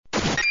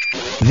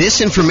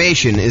This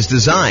information is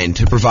designed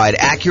to provide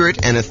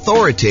accurate and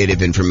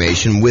authoritative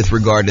information with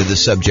regard to the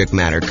subject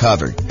matter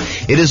covered.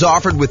 It is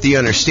offered with the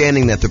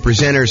understanding that the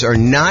presenters are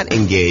not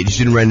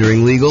engaged in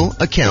rendering legal,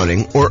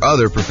 accounting, or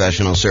other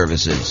professional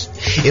services.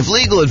 If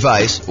legal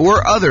advice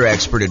or other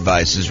expert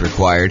advice is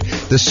required,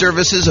 the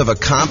services of a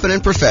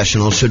competent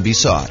professional should be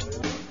sought.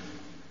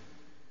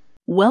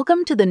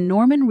 Welcome to the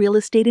Norman Real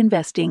Estate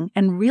Investing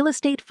and Real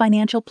Estate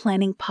Financial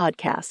Planning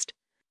Podcast.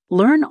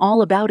 Learn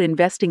all about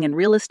investing in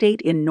real estate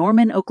in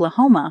Norman,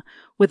 Oklahoma,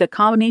 with a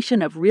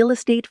combination of real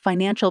estate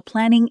financial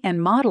planning and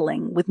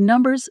modeling with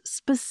numbers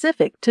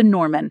specific to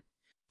Norman,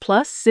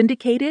 plus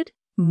syndicated,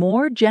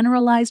 more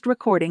generalized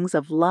recordings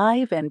of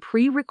live and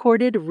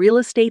pre-recorded real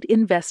estate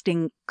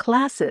investing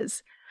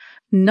classes,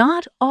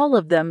 not all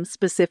of them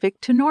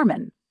specific to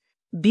Norman.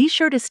 Be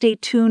sure to stay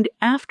tuned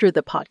after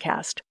the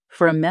podcast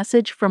for a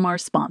message from our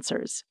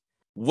sponsors.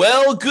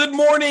 Well, good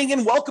morning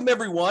and welcome,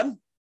 everyone.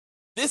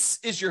 This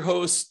is your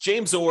host,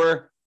 James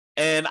Orr,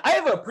 and I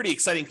have a pretty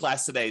exciting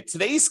class today.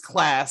 Today's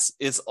class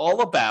is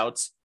all about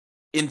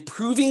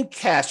improving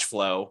cash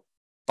flow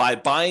by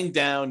buying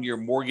down your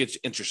mortgage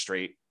interest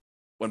rate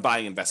when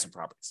buying investment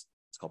properties.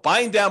 It's called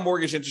Buying Down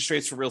Mortgage Interest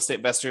Rates for Real Estate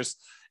Investors.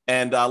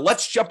 And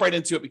let's jump right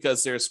into it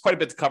because there's quite a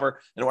bit to cover,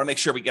 and I want to make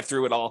sure we get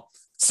through it all.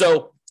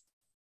 So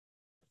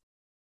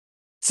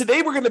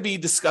today we're going to be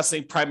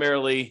discussing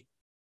primarily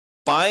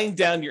buying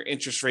down your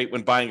interest rate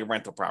when buying a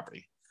rental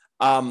property.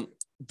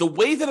 The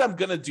way that I'm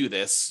going to do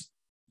this,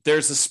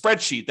 there's a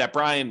spreadsheet that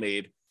Brian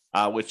made,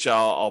 which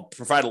I'll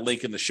provide a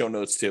link in the show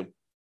notes to.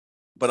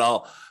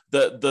 But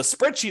the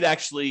spreadsheet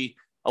actually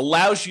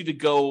allows you to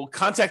go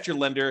contact your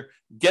lender,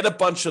 get a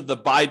bunch of the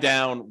buy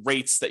down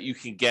rates that you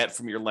can get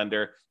from your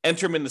lender,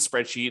 enter them in the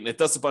spreadsheet, and it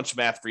does a bunch of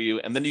math for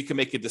you. And then you can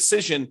make a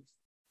decision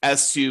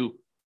as to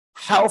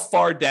how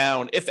far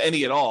down, if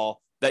any at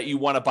all, that you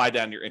want to buy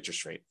down your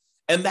interest rate.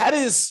 And that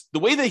is the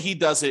way that he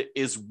does it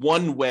is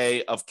one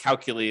way of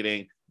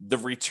calculating the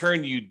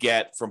return you'd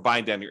get from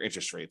buying down your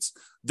interest rates.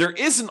 There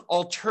is an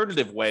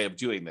alternative way of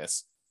doing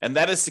this, and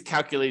that is to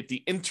calculate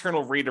the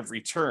internal rate of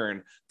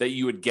return that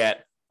you would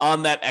get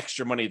on that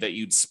extra money that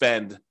you'd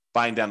spend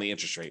buying down the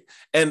interest rate.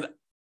 And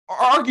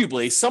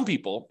arguably, some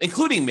people,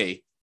 including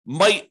me,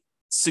 might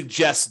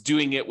suggest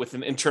doing it with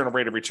an internal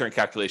rate of return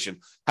calculation.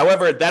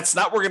 However, that's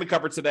not what we're going to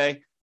cover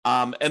today.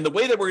 And the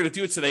way that we're going to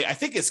do it today, I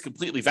think is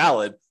completely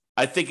valid.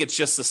 I think it's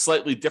just a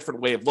slightly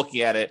different way of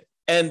looking at it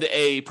and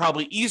a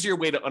probably easier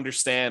way to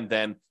understand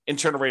than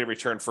internal rate of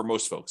return for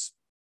most folks.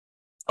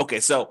 Okay,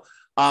 so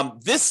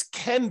this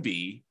can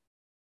be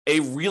a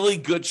really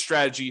good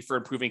strategy for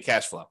improving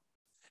cash flow.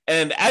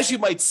 And as you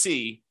might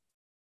see,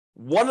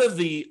 one of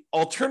the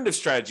alternative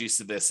strategies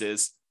to this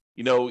is,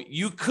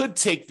 you could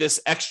take this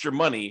extra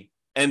money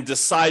and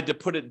decide to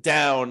put it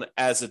down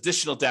as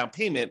additional down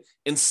payment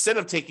instead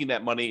of taking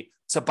that money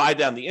to buy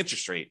down the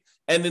interest rate.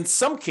 And in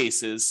some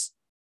cases,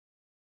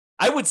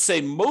 I would say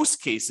most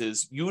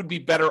cases, you would be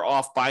better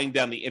off buying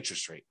down the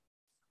interest rate.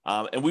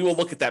 And we will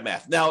look at that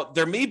math. Now,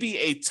 there may be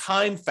a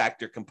time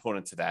factor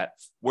component to that,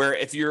 where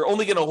if you're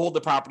only going to hold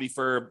the property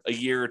for a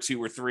year or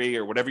two or three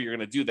or whatever you're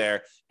going to do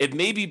there, it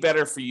may be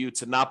better for you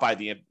to not buy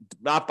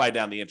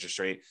down the interest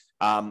rate.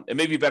 It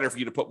may be better for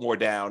you to put more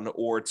down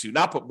or to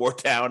not put more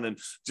down and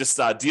just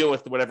deal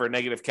with whatever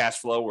negative cash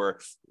flow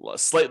or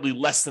slightly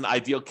less than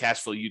ideal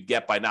cash flow you'd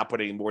get by not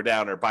putting more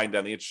down or buying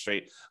down the interest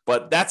rate.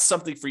 But that's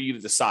something for you to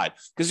decide.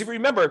 Because if you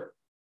remember,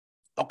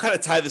 I'll kind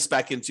of tie this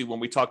back into when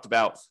we talked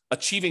about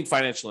achieving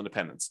financial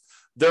independence.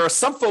 There are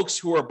some folks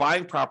who are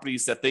buying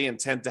properties that they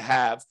intend to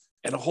have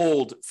and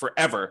hold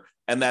forever,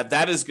 and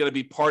that is going to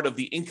be part of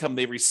the income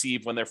they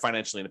receive when they're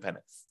financially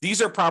independent.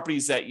 These are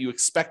properties that you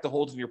expect to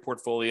hold in your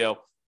portfolio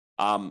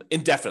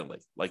indefinitely.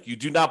 Like you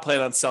do not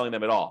plan on selling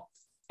them at all.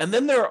 And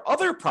then there are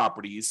other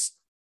properties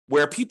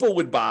where people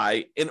would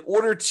buy in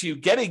order to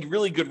get a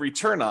really good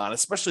return on,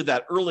 especially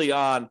that early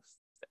on,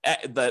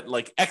 that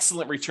like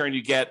excellent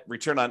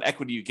return on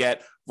equity you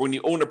get when you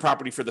own a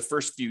property for the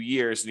first few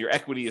years and your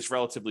equity is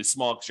relatively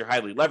small because you're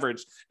highly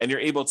leveraged and you're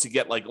able to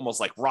get like almost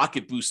like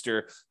rocket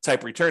booster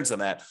type returns on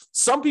that.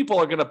 Some people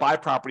are going to buy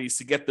properties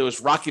to get those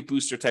rocket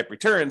booster type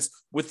returns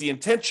with the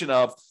intention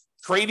of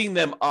trading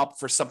them up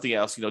for something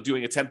else,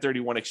 doing a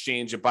 1031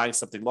 exchange and buying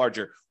something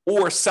larger,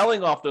 or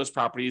selling off those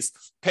properties,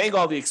 paying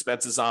all the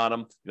expenses on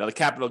them, the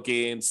capital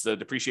gains, the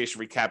depreciation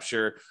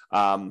recapture,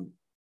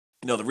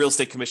 the real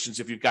estate commissions,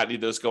 if you've got any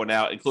of those going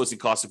out, and closing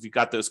costs, if you've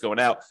got those going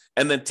out,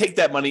 and then take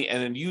that money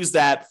and then use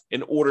that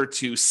in order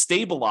to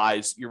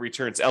stabilize your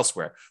returns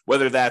elsewhere,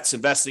 whether that's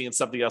investing in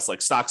something else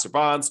like stocks or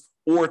bonds,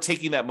 or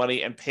taking that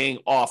money and paying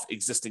off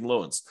existing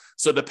loans.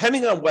 So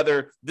depending on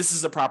whether this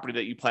is a property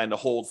that you plan to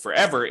hold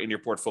forever in your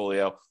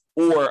portfolio,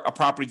 or a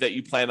property that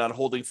you plan on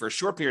holding for a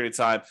short period of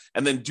time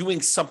and then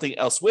doing something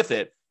else with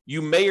it,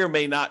 you may or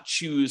may not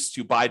choose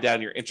to buy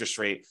down your interest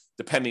rate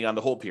depending on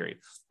the hold period.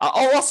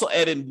 I'll also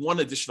add in one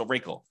additional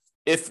wrinkle.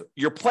 If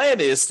your plan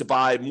is to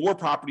buy more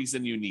properties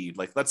than you need,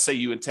 like let's say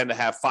you intend to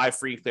have 5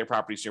 free and clear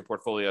properties in your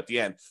portfolio at the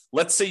end.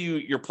 Let's say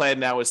your plan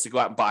now is to go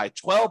out and buy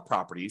 12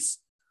 properties.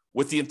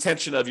 with the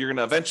intention of you're going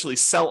to eventually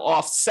sell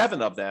off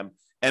 7 of them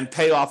and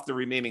pay off the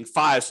remaining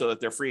 5 so that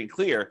they're free and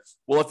clear.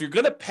 Well, if you're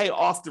going to pay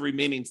off the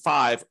remaining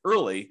 5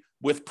 early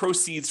with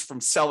proceeds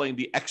from selling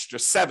the extra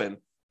 7,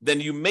 then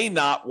you may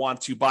not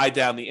want to buy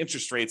down the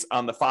interest rates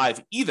on the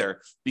 5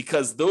 either,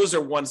 because those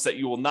are ones that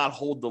you will not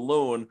hold the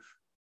loan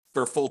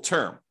for full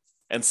term.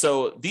 And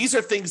so these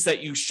are things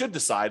that you should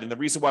decide. And the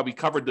reason why we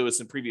covered those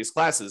in previous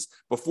classes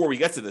before we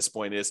get to this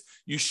point is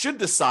you should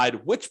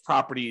decide which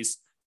properties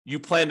you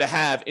plan to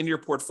have in your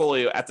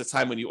portfolio at the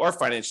time when you are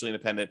financially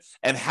independent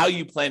and how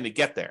you plan to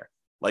get there.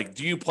 Like,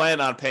 do you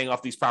plan on paying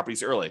off these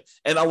properties early?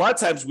 And a lot of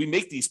times we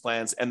make these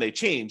plans and they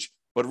change,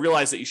 but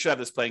realize that you should have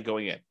this plan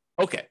going in.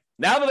 Okay,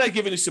 now that I've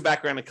given you some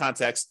background and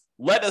context,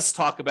 let us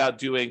talk about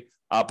doing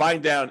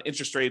buying down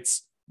interest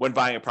rates when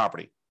buying a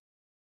property.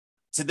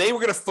 Today, we're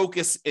going to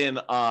focus in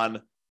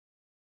on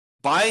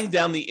buying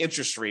down the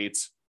interest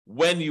rates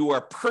when you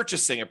are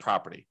purchasing a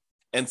property.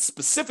 And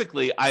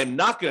specifically, I am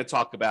not going to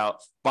talk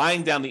about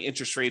buying down the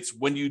interest rates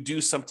when you do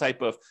some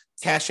type of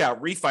cash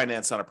out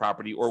refinance on a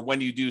property, or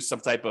when you do some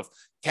type of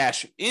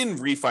cash in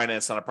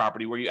refinance on a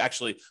property where you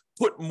actually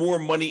put more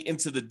money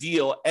into the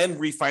deal and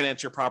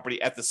refinance your property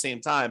at the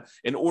same time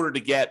in order to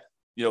get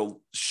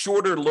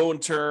shorter loan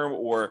term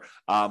or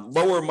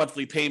lower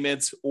monthly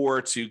payments,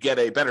 or to get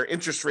a better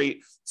interest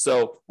rate.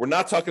 So we're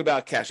not talking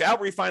about cash out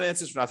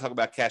refinances. We're not talking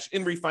about cash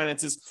in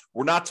refinances.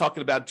 We're not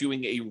talking about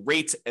doing a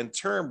rate and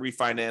term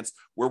refinance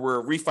where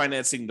we're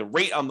refinancing the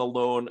rate on the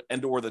loan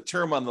and or the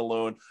term on the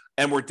loan.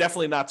 And we're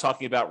definitely not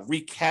talking about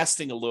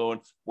recasting a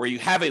loan where you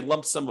have a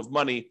lump sum of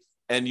money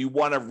and you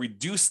want to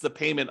reduce the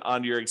payment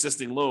on your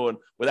existing loan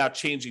without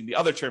changing the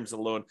other terms of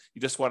the loan.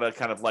 You just want to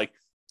kind of like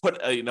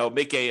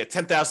make a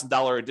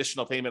 $10,000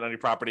 additional payment on your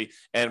property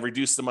and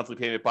reduce the monthly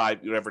payment by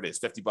whatever it is,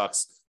 $50,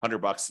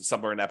 $100,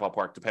 somewhere in that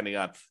ballpark, depending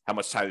on how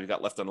much time you've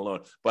got left on the loan.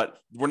 But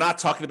we're not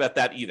talking about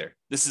that either.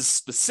 This is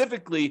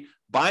specifically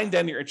buying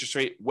down your interest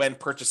rate when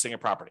purchasing a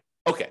property.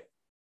 Okay.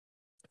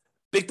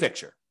 Big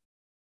picture.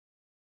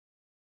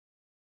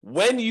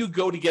 When you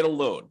go to get a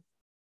loan,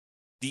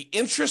 the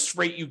interest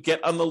rate you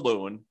get on the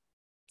loan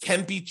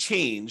can be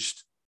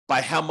changed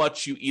by how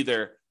much you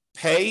either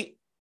pay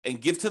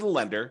and give to the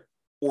lender,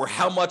 or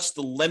how much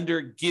the lender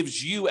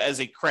gives you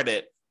as a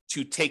credit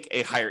to take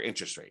a higher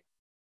interest rate.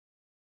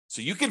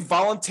 So you can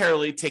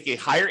voluntarily take a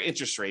higher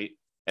interest rate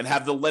and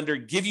have the lender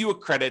give you a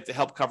credit to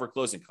help cover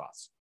closing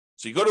costs.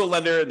 So you go to a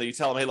lender and then you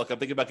tell them, hey, look, I'm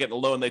thinking about getting a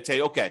loan. They tell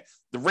you, okay,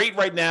 the rate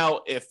right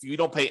now, if you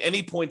don't pay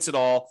any points at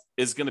all,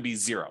 is going to be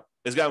 0.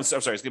 It's going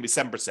to be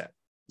 7%.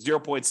 0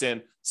 points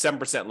in,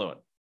 7% loan.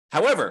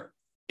 However,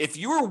 if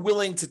you are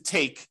willing to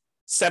take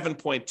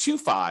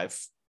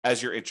 7.25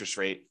 as your interest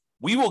rate,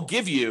 we will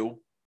give you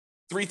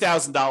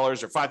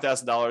 $3,000 or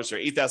 $5,000 or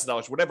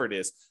 $8,000, whatever it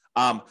is,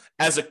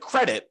 as a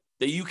credit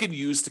that you can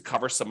use to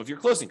cover some of your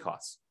closing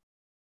costs.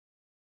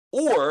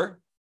 Or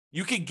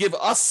you can give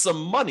us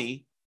some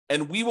money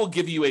and we will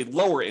give you a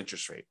lower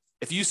interest rate.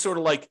 If you sort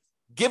of like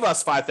give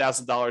us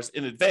 $5,000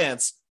 in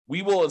advance,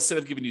 we will, instead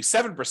of giving you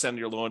 7% of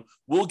your loan,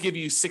 we'll give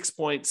you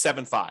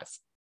 6.75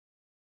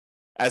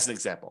 as an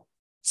example.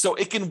 So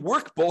it can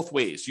work both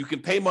ways. You can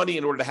pay money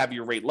in order to have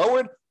your rate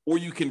lowered, or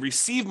you can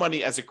receive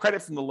money as a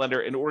credit from the lender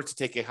in order to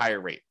take a higher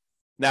rate.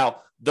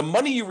 Now, the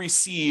money you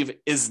receive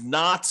is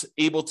not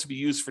able to be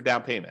used for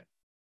down payment.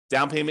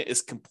 Down payment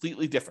is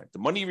completely different. The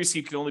money you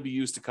receive can only be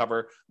used to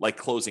cover like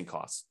closing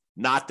costs,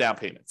 not down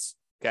payments.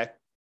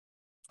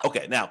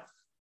 Okay. Now,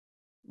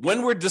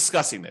 when we're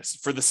discussing this,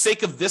 for the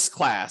sake of this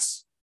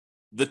class,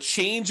 the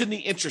change in the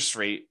interest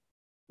rate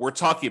we're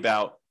talking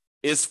about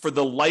is for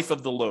the life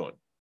of the loan.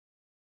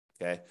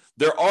 Okay.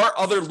 There are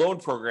other loan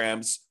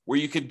programs where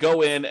you could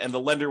go in and the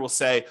lender will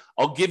say,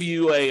 I'll give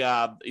you a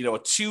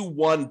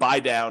 2-1 buy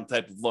down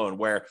type of loan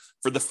where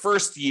for the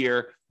first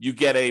year you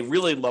get a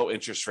really low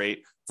interest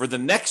rate. For the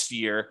next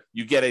year,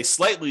 you get a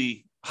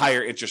slightly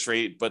higher interest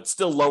rate, but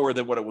still lower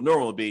than what it would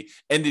normally be.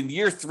 And in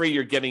year 3,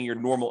 you're getting your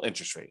normal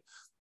interest rate.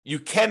 You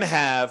can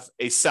have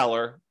a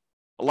seller,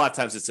 a lot of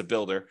times it's a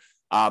builder,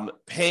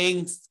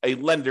 paying a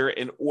lender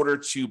in order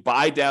to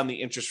buy down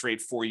the interest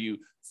rate for you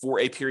for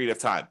a period of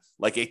time,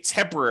 like a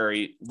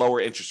temporary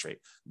lower interest rate.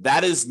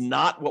 That is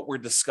not what we're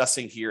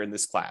discussing here in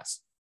this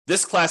class.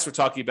 This class, we're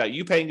talking about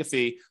you paying a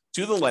fee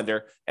to the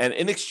lender, and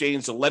in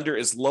exchange, the lender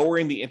is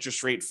lowering the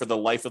interest rate for the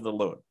life of the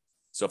loan.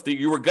 So if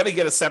you were going to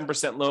get a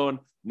 7% loan,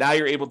 now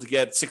you're able to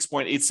get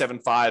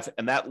 6.875,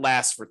 and that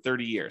lasts for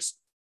 30 years.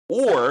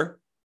 Or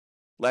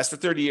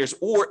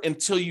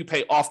until you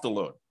pay off the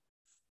loan.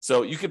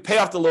 So you can pay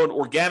off the loan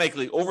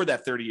organically over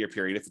that 30-year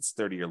period if it's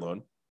a 30-year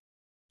loan.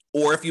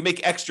 Or if you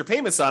make extra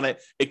payments on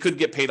it, it could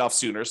get paid off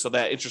sooner. So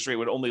that interest rate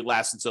would only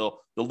last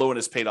until the loan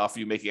is paid off,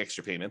 you making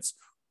extra payments.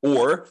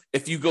 Or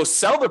if you go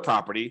sell the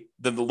property,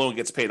 then the loan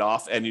gets paid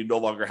off and you no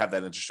longer have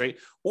that interest rate.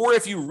 Or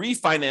if you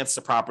refinance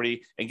the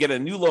property and get a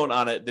new loan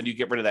on it, then you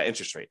get rid of that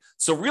interest rate.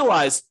 So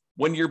realize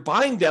when you're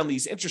buying down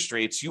these interest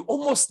rates, you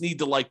almost need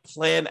to like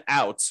plan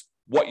out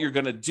what you're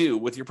going to do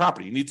with your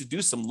property. You need to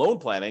do some loan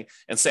planning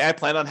and say, I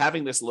plan on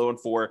having this loan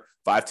for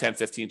 5, 10,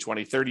 15,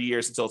 20, 30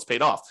 years until it's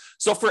paid off.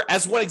 So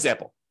as one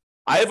example,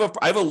 I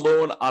have a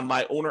loan on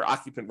my owner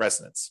occupant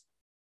residence,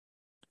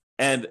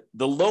 and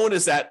the loan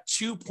is at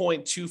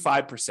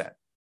 2.25%.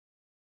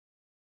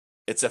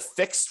 It's a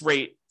fixed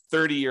rate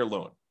 30-year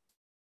loan.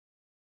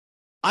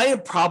 I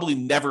am probably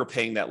never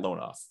paying that loan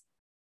off.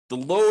 The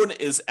loan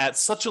is at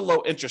such a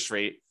low interest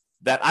rate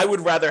that I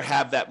would rather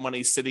have that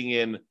money sitting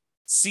in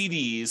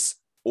CDs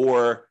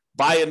or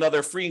buy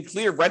another free and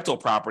clear rental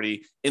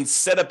property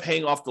instead of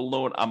paying off the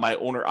loan on my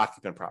owner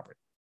occupant property.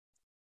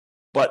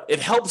 But it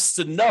helps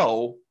to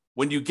know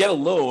when you get a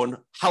loan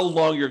how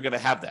long you're going to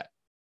have that.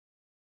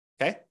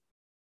 Okay.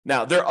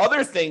 Now, there are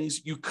other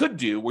things you could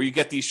do where you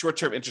get these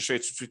short-term interest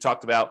rates, which we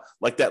talked about,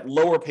 like that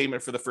lower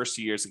payment for the first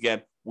 2 years.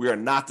 Again, we are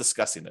not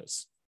discussing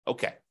those.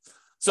 Okay.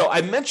 So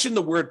I mentioned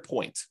the word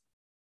point.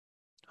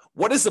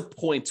 What is a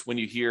point when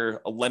you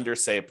hear a lender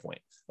say a point?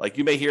 Like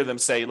you may hear them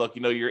say, look,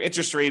 your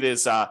interest rate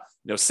is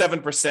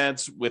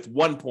 7% with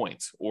 1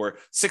 point, or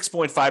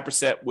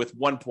 6.5% with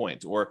 1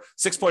 point, or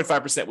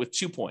 6.5% with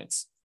 2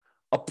 points.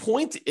 A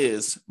point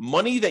is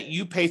money that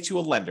you pay to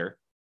a lender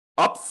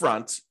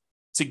upfront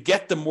to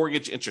get the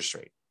mortgage interest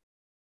rate.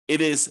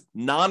 It is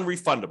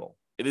non-refundable.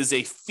 It is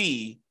a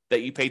fee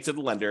that you pay to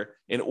the lender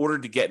in order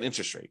to get an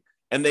interest rate.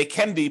 And they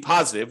can be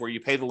positive where you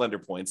pay the lender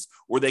points,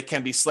 or they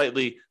can be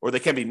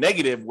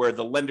negative where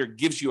the lender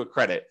gives you a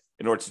credit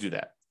in order to do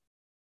that.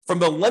 From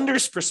the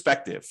lender's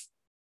perspective,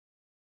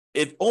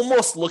 it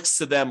almost looks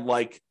to them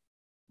like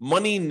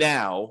money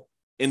now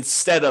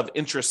instead of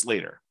interest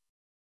later.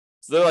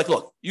 So they're like,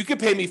 look, you can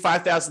pay me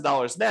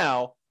 $5,000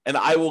 now, and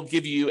I will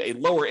give you a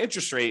lower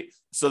interest rate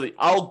so that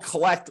I'll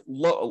collect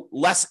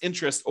less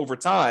interest over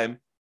time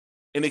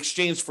in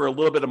exchange for a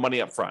little bit of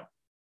money up front.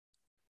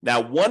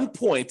 Now, 1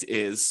 point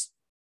is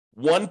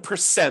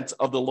 1%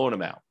 of the loan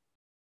amount.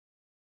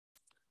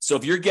 So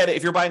if you're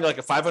buying like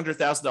a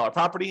 $500,000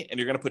 property and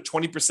you're going to put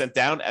 20%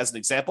 down as an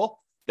example,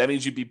 that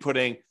means you'd be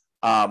putting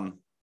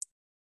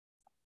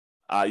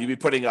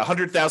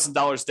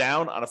 $100,000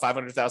 down on a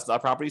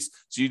 $500,000 property.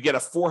 So you'd get a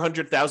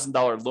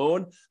 $400,000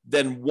 loan.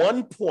 Then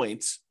 1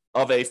 point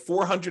of a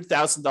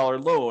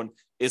 $400,000 loan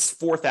is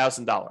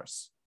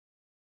 $4,000.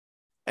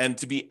 And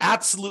to be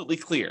absolutely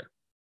clear,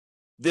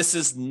 this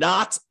is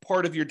not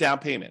part of your down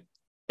payment.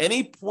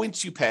 Any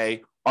points you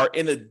pay are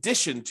in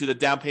addition to the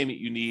down payment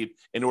you need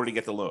in order to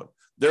get the loan.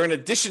 They're in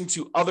addition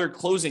to other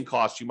closing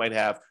costs you might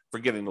have for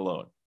getting the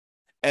loan.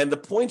 And the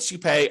points you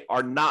pay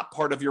are not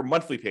part of your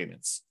monthly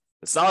payments.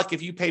 It's not like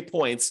if you pay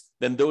points,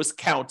 then those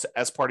count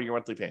as part of your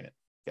monthly payment.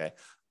 Okay.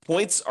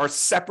 Points are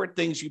separate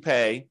things you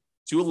pay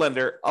to a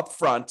lender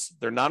upfront.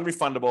 They're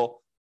non-refundable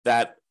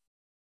that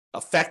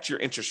affect your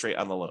interest rate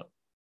on the loan.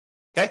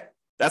 Okay.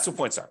 That's what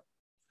points are.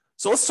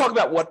 So let's talk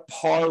about what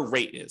par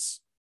rate is.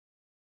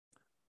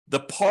 The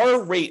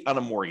par rate on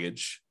a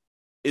mortgage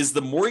is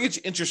the mortgage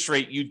interest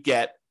rate you'd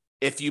get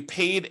if you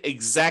paid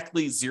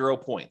exactly 0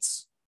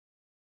 points.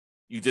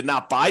 You did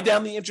not buy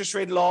down the interest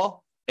rate at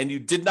all, and you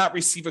did not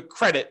receive a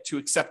credit to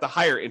accept the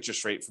higher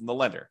interest rate from the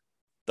lender.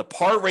 The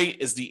par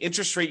rate is the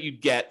interest rate you'd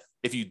get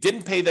if you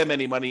didn't pay them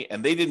any money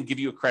and they didn't give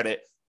you a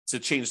credit to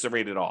change the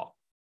rate at all.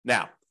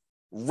 Now,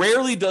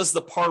 rarely does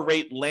the par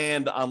rate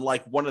land on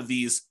like one of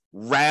these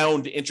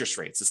round interest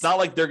rates. It's not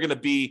like they're going to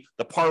be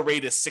the par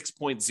rate is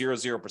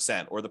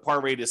 6.00% or the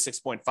par rate is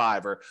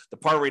 6.5 or the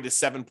par rate is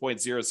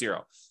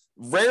 7.00.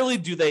 Rarely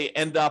do they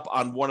end up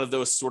on one of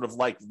those sort of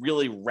like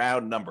really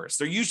round numbers.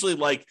 They're usually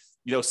like,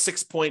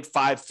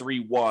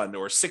 6.531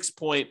 or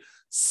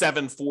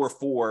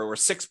 6.744 or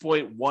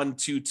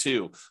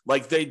 6.122.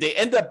 Like they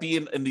end up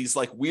being in these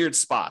like weird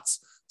spots.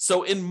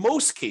 So in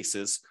most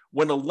cases,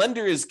 when a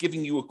lender is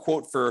giving you a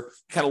quote for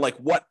kind of like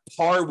what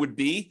par would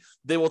be,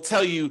 they will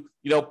tell you,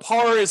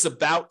 par is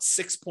about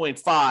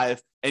 6.5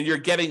 and you're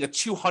getting a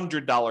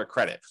 $200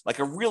 credit, like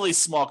a really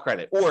small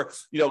credit. Or,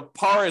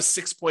 par is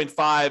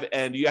 6.5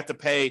 and you have to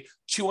pay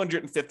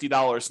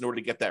 $250 in order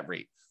to get that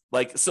rate.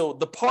 Like, so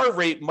the par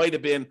rate might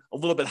have been a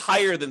little bit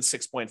higher than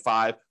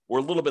 6.5 or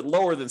a little bit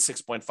lower than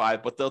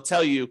 6.5, but they'll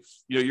tell you,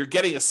 you're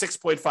getting a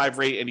 6.5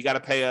 rate and you got to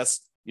pay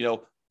us,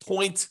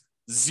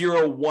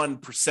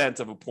 0.01%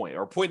 of a point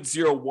or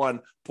 0.01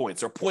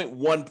 points or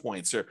 0.1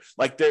 points, or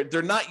like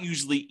they're not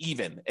usually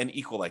even and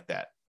equal like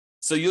that.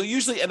 So you'll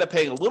usually end up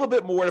paying a little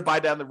bit more to buy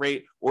down the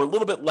rate or a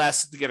little bit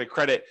less to get a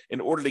credit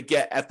in order to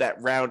get at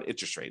that round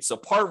interest rate. So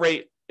par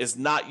rate is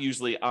not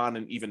usually on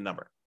an even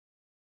number.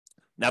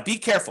 Now be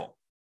careful.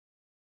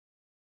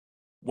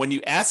 When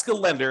you ask a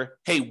lender,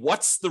 hey,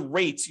 what's the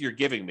rate you're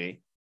giving me?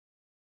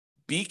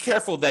 Be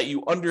careful that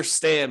you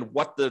understand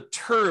what the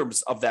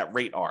terms of that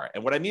rate are.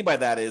 And what I mean by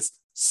that is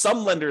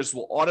some lenders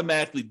will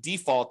automatically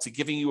default to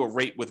giving you a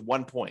rate with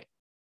 1 point.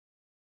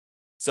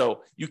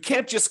 So you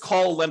can't just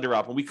call a lender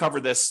up, and we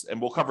cover this, and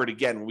we'll cover it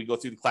again when we go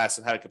through the class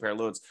on how to compare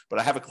loans, but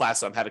I have a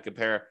class on how to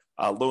compare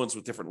loans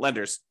with different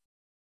lenders.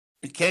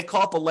 You can't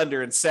call up a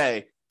lender and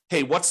say,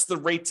 hey, what's the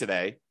rate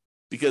today?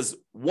 Because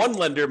one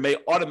lender may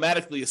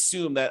automatically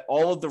assume that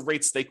all of the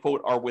rates they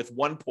quote are with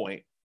 1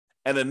 point,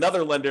 and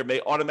another lender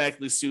may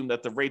automatically assume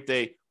that the rate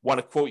they want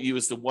to quote you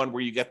is the one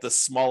where you get the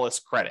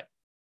smallest credit.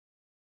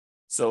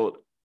 So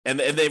And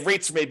the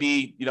rates may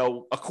be,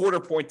 a quarter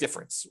point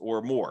difference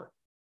or more,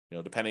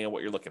 depending on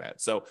what you're looking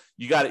at. So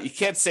you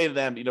can't say to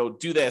them,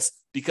 do this,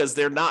 because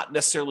they're not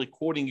necessarily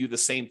quoting you the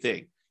same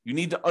thing. You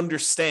need to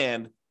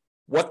understand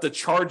what the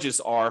charges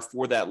are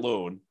for that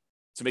loan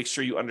to make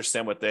sure you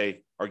understand what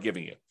they are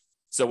giving you.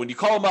 So when you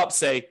call them up,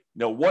 say,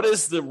 what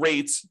is the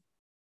rate?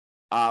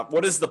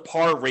 What is the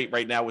par rate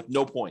right now with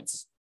no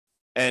points?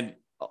 And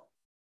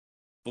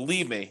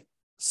believe me,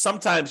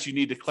 sometimes you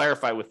need to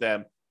clarify with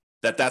them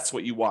that that's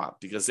what you want,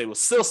 because they will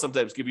still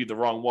sometimes give you the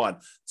wrong one.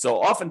 So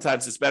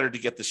oftentimes it's better to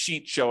get the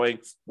sheet showing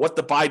what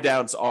the buy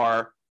downs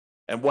are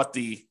and what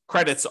the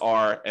credits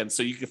are. And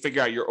so you can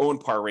figure out your own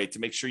par rate to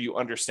make sure you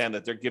understand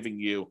that they're giving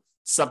you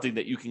something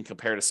that you can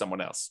compare to someone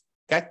else.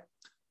 Okay.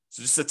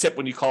 So just a tip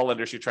when you call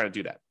lenders, you're trying to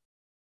do that.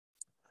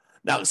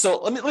 Now,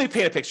 so let me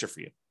paint a picture for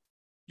you.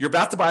 You're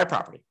about to buy a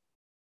property.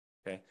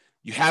 Okay.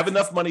 You have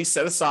enough money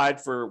set aside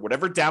for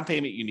whatever down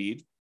payment you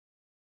need.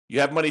 You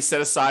have money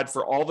set aside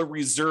for all the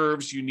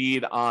reserves you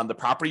need on the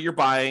property you're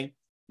buying,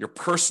 your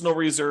personal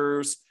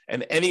reserves,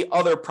 and any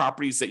other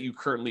properties that you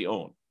currently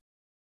own.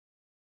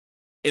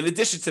 In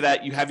addition to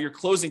that, you have your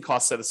closing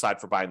costs set aside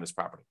for buying this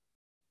property.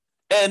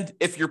 And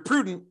if you're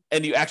prudent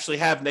and you actually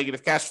have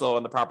negative cash flow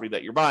on the property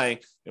that you're buying,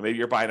 and maybe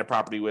you're buying a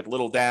property with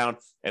little down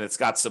and it's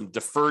got some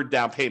deferred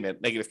down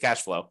payment, negative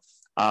cash flow,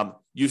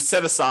 you've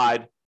set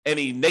aside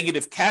any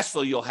negative cash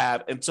flow you'll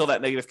have until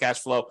that negative cash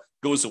flow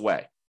goes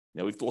away.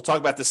 We'll talk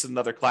about this in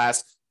another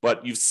class,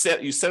 but you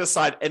set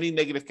aside any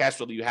negative cash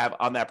flow that you have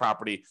on that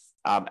property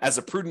as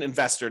a prudent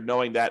investor,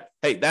 knowing that,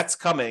 hey, that's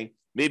coming.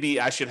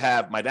 Maybe I should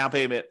have my down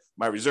payment,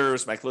 my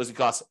reserves, my closing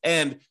costs,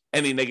 and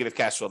any negative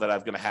cash flow that I'm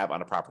going to have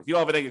on a property. If you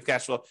don't have a negative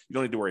cash flow, you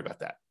don't need to worry about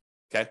that.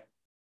 Okay.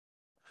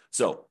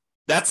 So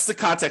that's the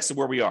context of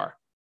where we are.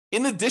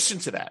 In addition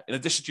to that, in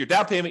addition to your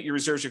down payment, your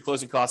reserves, your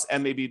closing costs,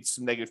 and maybe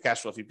some negative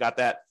cash flow, if you've got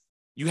that,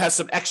 you have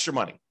some extra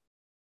money.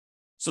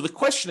 So the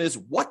question is,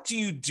 what do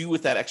you do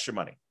with that extra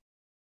money?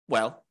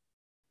 Well,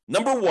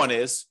 number one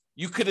is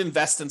you could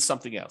invest in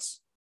something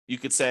else. You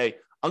could say,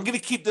 I'm going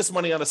to keep this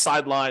money on the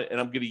sideline and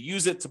I'm going to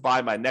use it to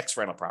buy my next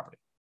rental property,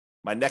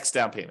 my next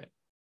down payment,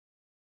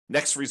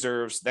 next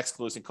reserves, next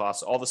closing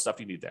costs, all the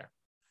stuff you need there.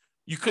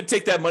 You could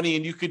take that money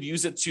and you could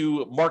use it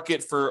to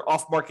market for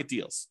off-market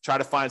deals. Try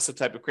to find some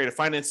type of creative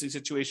financing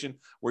situation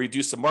where you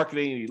do some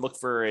marketing and you look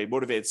for a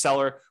motivated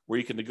seller where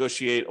you can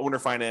negotiate owner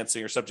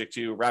financing or subject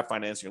to wrap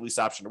financing or lease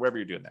option or whatever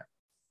you're doing there.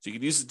 So you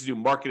can use it to do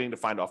marketing to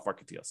find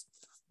off-market deals.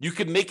 You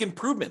can make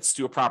improvements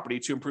to a property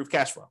to improve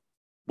cash flow,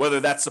 whether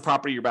that's the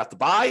property you're about to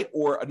buy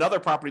or another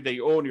property that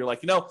you own. You're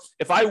like,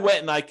 if I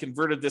went and I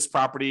converted this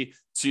property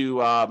to,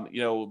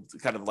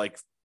 kind of like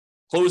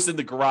closed in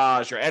the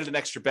garage or added an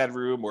extra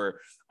bedroom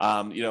or,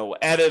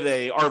 added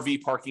a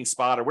RV parking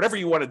spot or whatever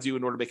you want to do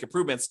in order to make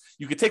improvements,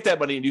 you could take that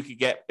money and you could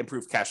get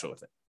improved cash flow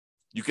with it.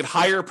 You could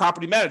hire a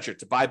property manager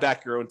to buy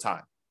back your own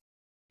time.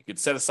 You could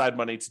set aside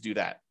money to do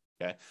that.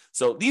 Okay.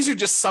 So these are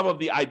just some of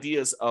the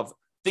ideas of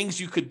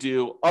things you could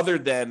do other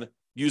than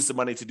use the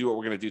money to do what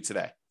we're going to do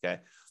today.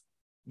 Okay.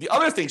 The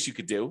other things you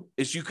could do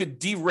is you could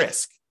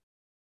de-risk.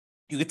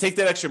 You could take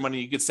that extra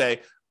money. You could say,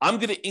 I'm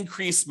going to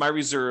increase my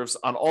reserves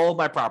on all of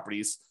my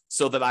properties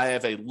so that I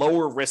have a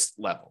lower risk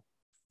level.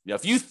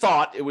 If you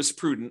thought it was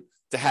prudent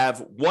to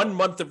have 1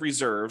 month of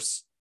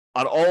reserves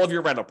on all of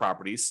your rental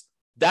properties,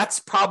 that's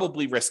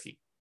probably risky.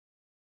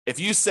 If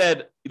you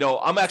said,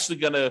 I'm actually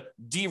going to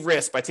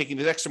de-risk by taking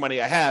the extra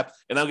money I have,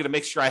 and I'm going to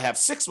make sure I have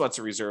 6 months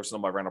of reserves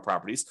on my rental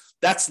properties,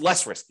 that's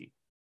less risky.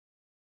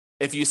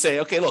 If you say,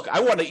 okay, look,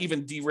 I want to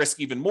even de-risk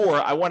even more.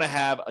 I want to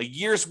have a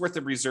year's worth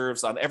of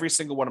reserves on every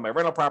single one of my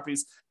rental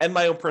properties and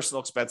my own personal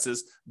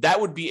expenses.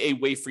 That would be a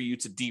way for you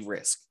to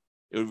de-risk.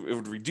 It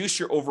would reduce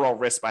your overall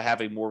risk by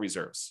having more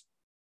reserves.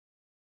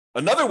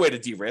 Another way to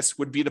de-risk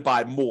would be to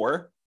buy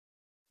more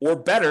or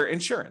better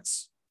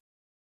insurance.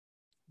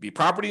 Be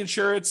property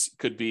insurance,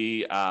 could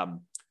be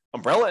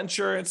umbrella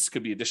insurance,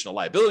 could be additional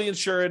liability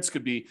insurance,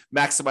 could be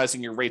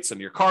maximizing your rates on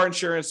your car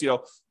insurance,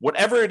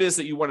 whatever it is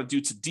that you want to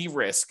do to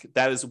de-risk,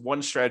 that is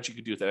one strategy you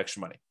could do with that extra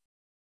money.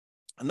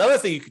 Another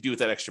thing you could do with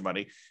that extra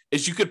money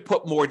is you could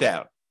put more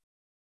down.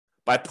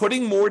 By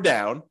putting more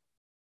down,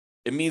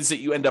 it means that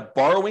you end up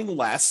borrowing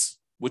less,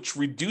 which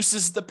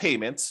reduces the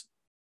payment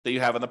that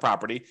you have on the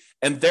property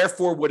and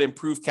therefore would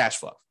improve cash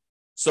flow.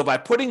 So by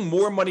putting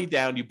more money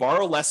down, you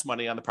borrow less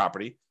money on the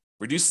property,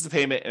 reduces the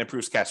payment and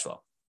improves cash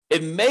flow.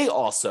 It may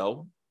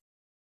also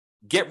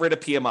get rid of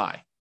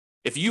PMI.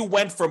 If you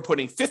went from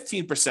putting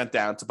 15%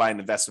 down to buy an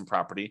investment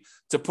property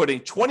to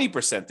putting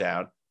 20%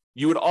 down,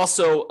 you would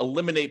also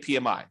eliminate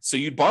PMI. So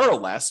you'd borrow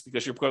less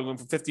because you're going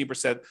from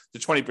 15% to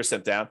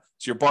 20% down.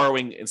 So you're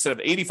borrowing, instead of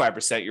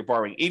 85%, you're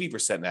borrowing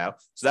 80% now.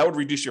 So that would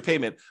reduce your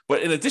payment.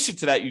 But in addition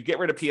to that, you get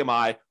rid of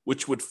PMI,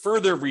 which would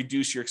further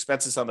reduce your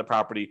expenses on the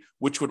property,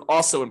 which would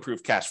also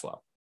improve cash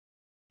flow.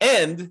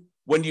 And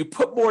when you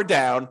put more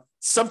down,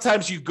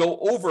 sometimes you go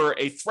over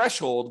a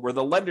threshold where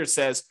the lender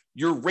says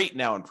your rate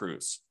now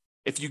improves.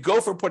 If you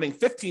go from putting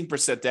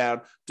 15% down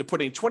to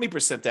putting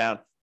 20% down,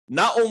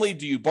 not only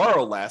do you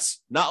borrow less,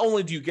 not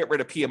only do you get rid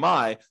of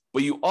PMI,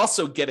 but you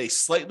also get a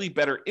slightly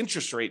better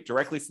interest rate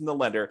directly from the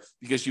lender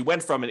because you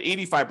went from an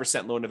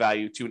 85% loan to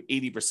value to an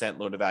 80%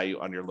 loan to value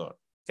on your loan.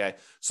 Okay.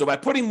 So by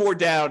putting more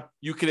down,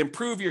 you can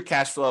improve your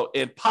cash flow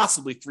in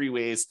possibly 3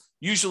 ways,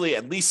 usually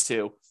at least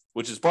 2,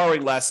 which is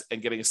borrowing less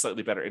and getting a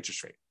slightly better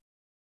interest rate.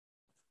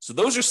 So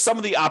those are some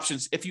of the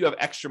options if you have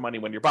extra money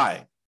when you're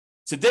buying.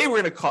 Today,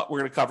 we're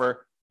going to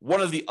cover one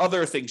of the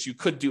other things you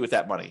could do with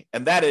that money,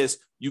 and that is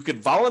you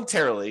could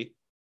voluntarily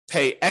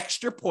pay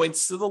extra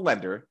points to the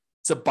lender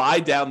to buy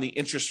down the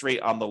interest rate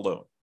on the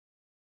loan.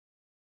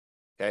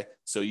 Okay,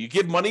 so you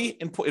give money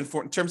in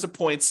terms of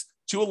points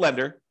to a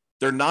lender.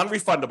 They're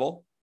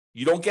non-refundable.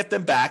 You don't get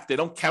them back. They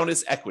don't count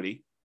as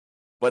equity,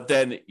 but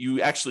then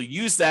you actually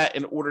use that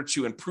in order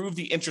to improve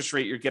the interest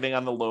rate you're getting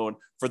on the loan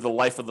for the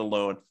life of the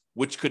loan,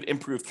 which could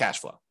improve cash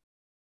flow.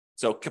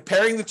 So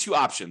comparing the two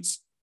options,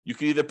 you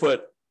can either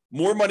put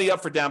more money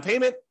up for down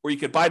payment, or you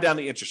could buy down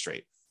the interest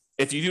rate.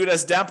 If you do it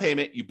as down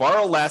payment, you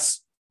borrow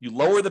less, you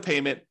lower the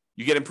payment,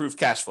 you get improved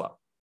cash flow.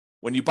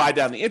 When you buy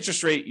down the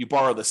interest rate, you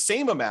borrow the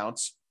same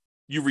amounts,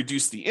 you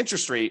reduce the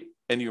interest rate,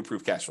 and you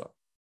improve cash flow.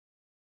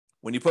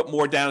 When you put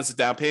more down as a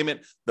down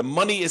payment, the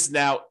money is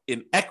now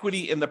in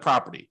equity in the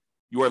property.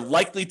 You are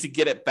likely to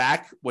get it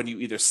back when you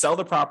either sell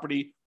the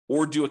property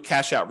or do a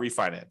cash out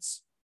refinance.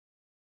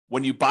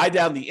 When you buy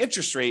down the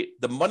interest rate,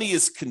 the money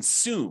is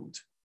consumed.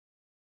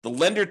 The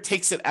lender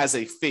takes it as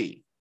a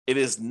fee. It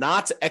is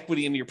not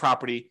equity in your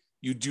property.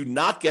 You do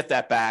not get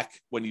that back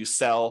when you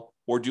sell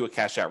or do a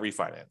cash out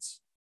refinance.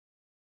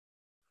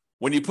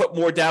 When you put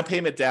more down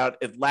payment down,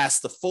 it lasts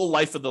the full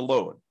life of the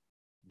loan,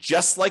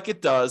 just like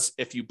it does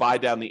if you buy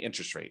down the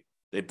interest rate.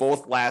 They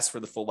both last for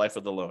the full life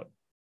of the loan.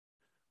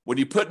 When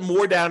you put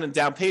more down in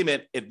down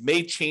payment, it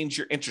may change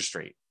your interest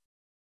rate.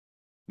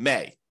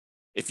 May.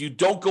 If you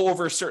don't go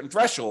over a certain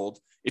threshold,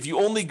 if you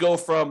only go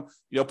from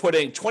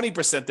putting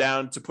 20%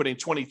 down to putting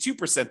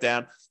 22%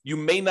 down, you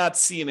may not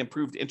see an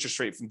improved interest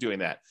rate from doing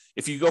that.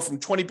 If you go from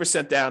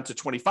 20% down to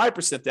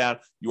 25% down,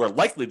 you are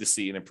likely to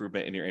see an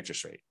improvement in your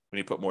interest rate when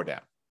you put more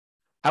down.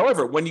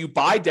 However, when you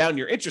buy down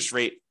your interest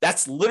rate,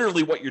 that's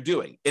literally what you're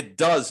doing. It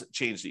does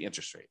change the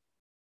interest rate.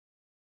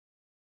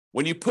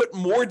 When you put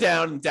more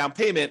down in down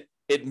payment,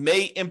 it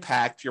may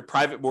impact your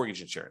private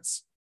mortgage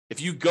insurance. If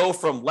you go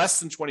from less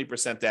than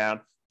 20%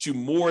 down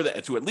to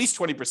at least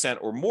 20%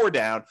 or more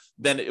down,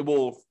 then it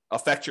will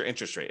affect your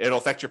interest rate. It'll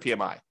affect your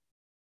PMI.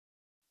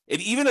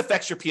 It even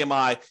affects your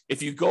PMI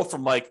if you go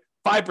from like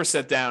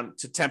 5% down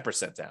to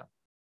 10% down.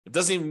 It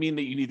doesn't even mean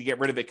that you need to get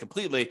rid of it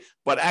completely,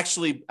 but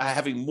actually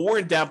having more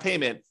in down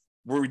payment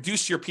will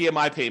reduce your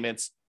PMI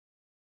payments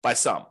by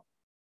some,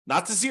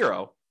 not to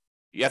zero.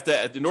 You have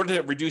to, in order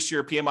to reduce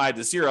your PMI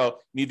to zero,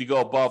 you need to go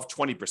above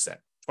 20%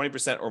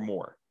 or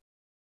more.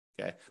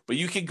 Okay. But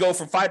you can go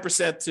from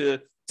 5% to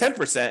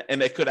 10%,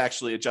 and it could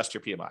actually adjust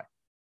your PMI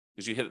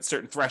because you hit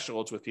certain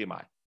thresholds with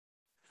PMI.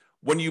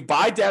 When you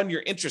buy down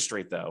your interest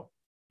rate, though,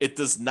 it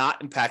does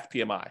not impact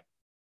PMI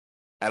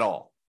at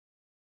all.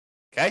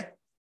 Okay.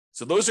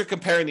 So those are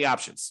comparing the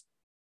options.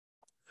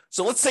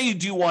 So let's say you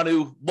do want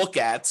to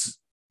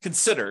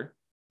consider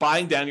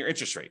buying down your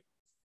interest rate.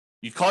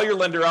 You call your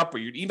lender up or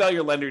you email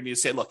your lender and you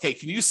say, look, hey,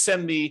 can you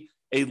send me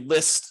a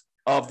list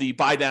of the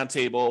buy down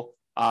table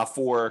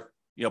for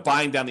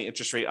buying down the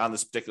interest rate on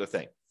this particular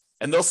thing?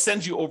 And they'll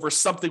send you over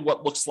something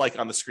what looks like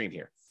on the screen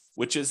here,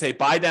 which is a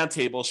buy down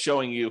table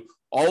showing you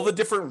all the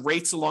different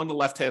rates along the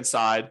left-hand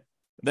side.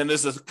 Then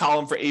there's a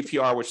column for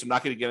APR, which I'm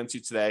not going to get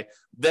into today.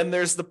 Then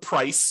there's the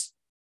price,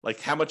 like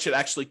how much it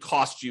actually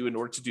cost you in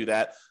order to do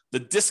that. The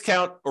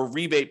discount or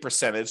rebate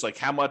percentage, like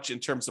how much in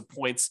terms of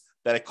points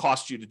that it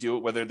costs you to do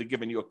it, whether they're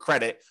giving you a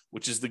credit,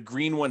 which is the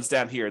green ones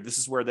down here. This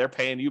is where they're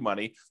paying you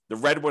money. The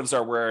red ones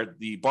are where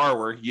the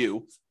borrower,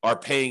 you, are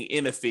paying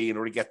in a fee in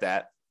order to get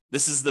that.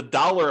 This is the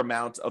dollar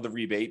amount of the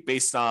rebate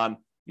based on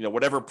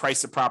whatever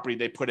price of property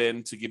they put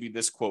in to give you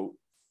this quote,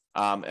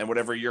 and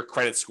whatever your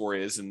credit score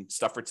is and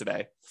stuff for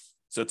today.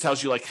 So it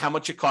tells you like how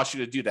much it costs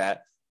you to do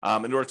that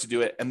in order to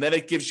do it. And then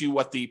it gives you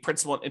what the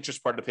principal and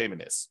interest part of the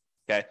payment is.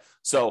 Okay.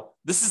 So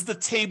this is the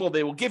table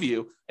they will give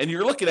you. And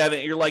you're looking at it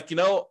and you're like,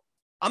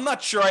 I'm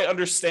not sure I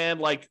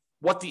understand like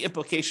what the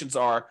implications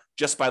are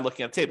just by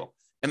looking at the table.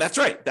 And that's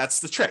right.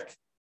 That's the trick,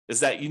 is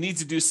that you need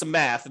to do some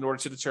math in order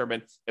to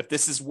determine if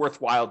this is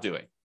worthwhile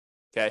doing.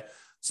 Okay.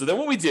 So then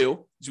what we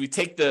do is we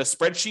take the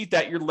spreadsheet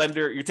that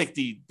you take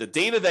the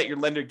data that your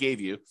lender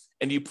gave you,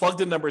 and you plug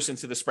the numbers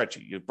into the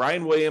spreadsheet. You have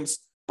Brian Williams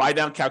buy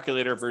down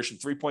calculator version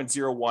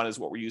 3.01 is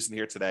what we're using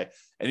here today.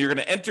 And you're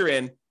going to enter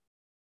in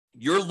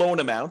your loan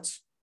amount,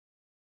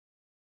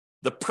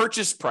 the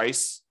purchase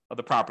price of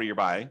the property you're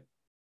buying,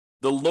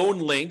 the loan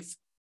length,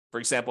 for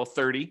example,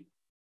 30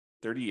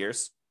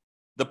 years,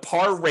 the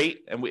par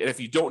rate. And if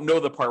you don't know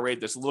the par rate,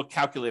 there's a little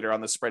calculator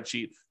on the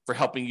spreadsheet for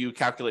helping you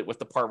calculate what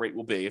the par rate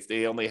will be. If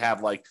they only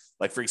have like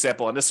for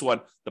example, on this one,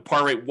 the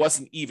par rate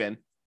wasn't even.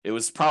 It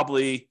was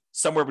probably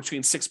somewhere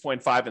between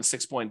 6.5 and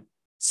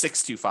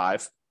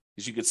 6.625, because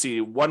As you can see,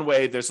 one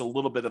way there's a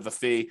little bit of a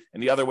fee,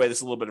 and the other way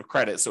there's a little bit of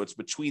credit. So it's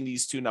between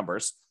these two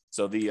numbers.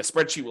 So the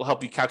spreadsheet will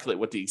help you calculate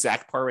what the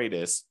exact par rate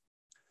is.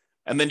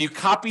 And then you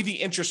copy the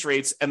interest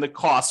rates and the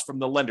costs from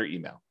the lender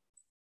email.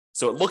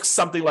 So it looks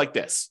something like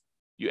this.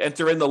 You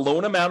enter in the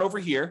loan amount over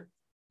here,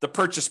 the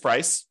purchase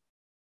price,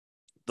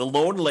 the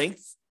loan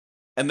length,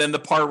 and then the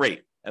par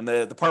rate. And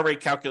the par rate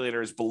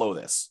calculator is below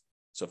this.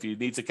 So if you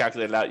need to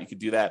calculate it out, you can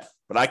do that.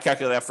 But I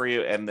calculate that for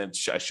you, and then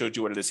I showed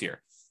you what it is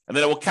here. And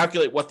then it will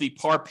calculate what the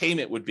par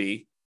payment would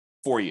be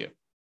for you.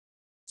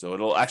 So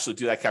it'll actually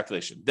do that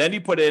calculation. Then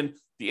you put in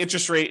the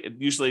interest rate. It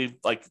usually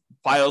like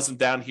files them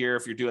down here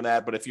if you're doing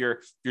that. But if you're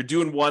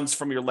doing ones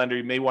from your lender,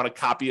 you may want to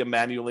copy them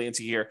manually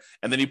into here.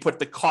 And then you put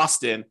the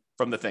cost in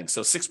from the thing.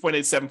 So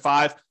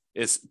 6.875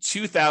 is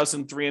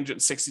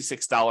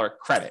 $2,366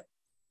 credit.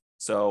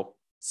 So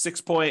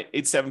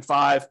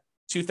 6.875,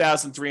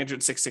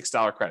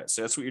 $2,366 credit.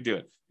 So that's what you're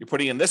doing. You're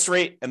putting in this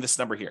rate and this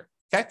number here.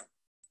 Okay.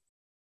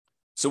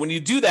 So when you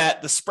do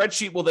that, the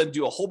spreadsheet will then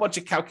do a whole bunch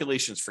of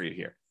calculations for you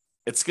here.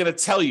 It's going to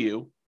tell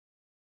you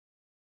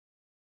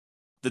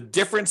the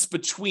difference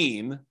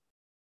between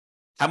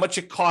how much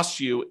it costs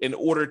you in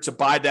order to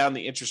buy down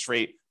the interest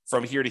rate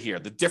from here to here,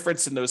 the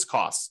difference in those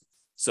costs.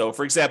 So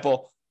for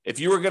example, if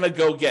you were going to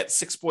go get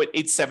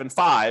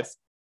 6.875,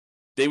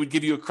 they would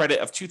give you a credit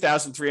of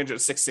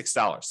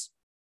 $2,366.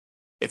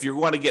 If you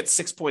want to get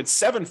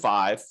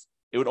 6.75,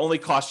 it would only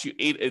cost you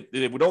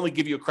it would only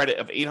give you a credit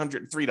of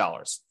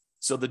 $803.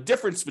 So the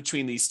difference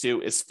between these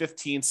two is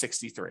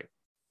 $1,563.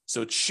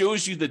 So it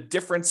shows you the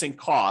difference in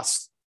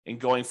cost in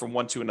going from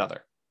one to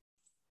another.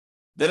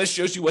 Then it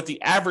shows you what the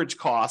average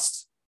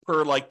cost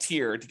per like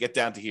tier to get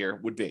down to here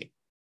would be.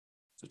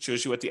 So it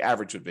shows you what the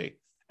average would be.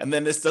 And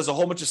then this does a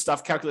whole bunch of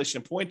stuff,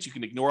 calculation points. You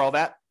can ignore all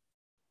that.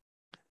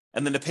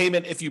 And then the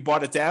payment if you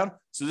bought it down.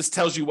 So this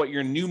tells you what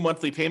your new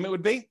monthly payment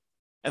would be.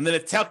 And then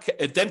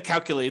it then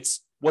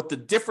calculates what the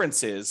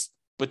difference is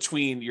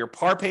between your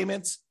par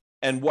payments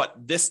and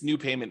what this new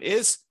payment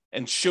is,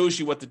 and shows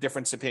you what the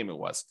difference in payment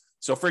was.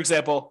 So for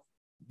example,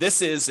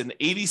 this is an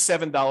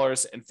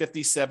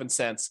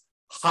 $87.57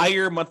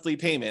 higher monthly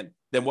payment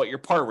than what your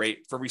par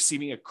rate for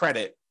receiving a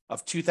credit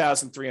of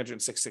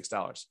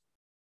 $2,366.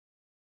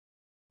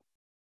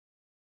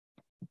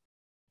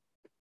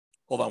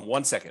 Hold on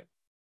one second.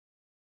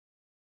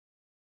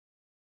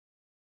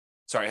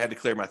 Sorry, I had to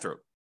clear my throat.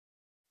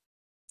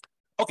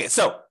 Okay,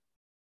 so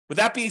with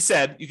that being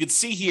said, you can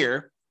see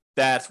here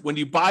that when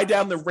you buy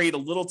down the rate a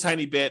little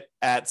tiny bit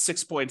at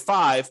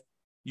 6.5,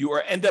 you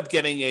end up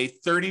getting a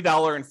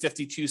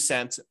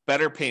 $30.52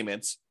 better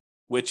payment,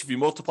 which if you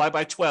multiply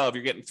by 12,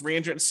 you're getting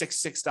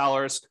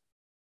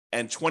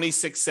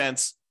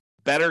 $366.26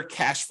 better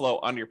cash flow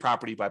on your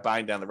property by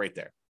buying down the rate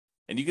there.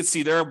 And you can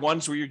see there are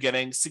ones where you're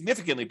getting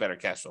significantly better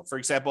cash flow. For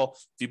example,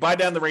 if you buy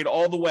down the rate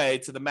all the way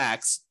to the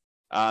max,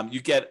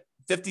 you get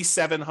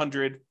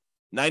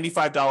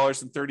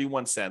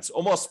 $5,795.31,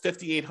 almost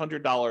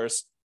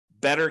 $5,800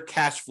 better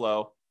cash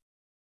flow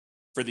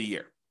for the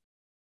year.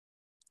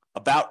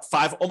 About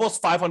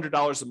almost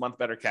 $500 a month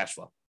better cash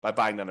flow by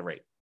buying down the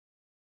rate.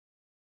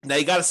 Now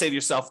you got to say to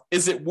yourself,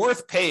 is it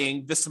worth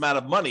paying this amount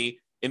of money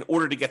in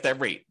order to get that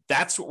rate?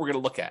 That's what we're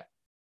going to look at.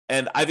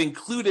 And I've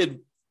included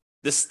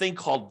this thing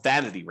called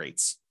vanity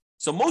rates.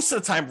 So most of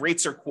the time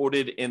rates are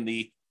quoted in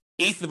the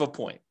eighth of a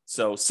point.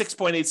 So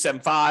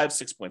 6.875,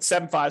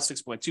 6.75,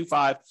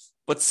 6.25.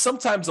 But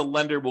sometimes a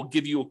lender will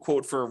give you a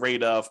quote for a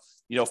rate of,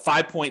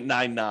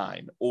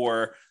 5.99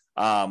 or,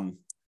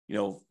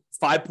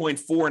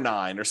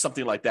 5.49 or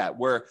something like that,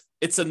 where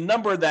it's a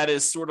number that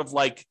is sort of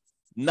like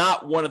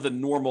not one of the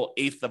normal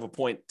eighth of a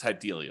point type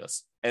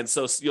deals. And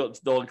so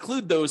they'll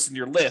include those in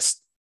your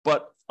list,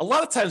 but a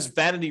lot of times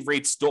vanity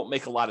rates don't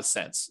make a lot of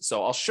sense.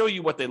 So I'll show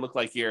you what they look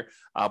like here,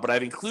 but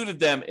I've included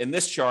them in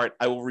this chart.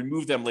 I will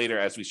remove them later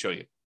as we show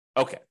you.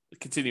 Okay,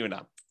 continuing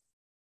on.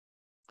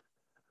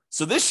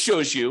 So this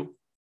shows you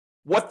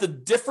what the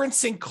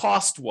difference in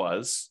cost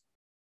was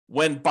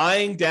when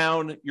buying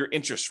down your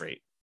interest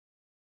rate.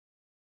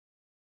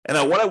 And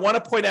what I want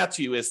to point out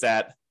to you is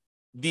that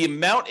the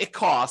amount it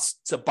costs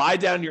to buy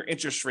down your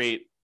interest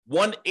rate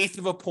 1/8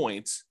 of a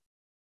point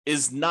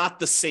is not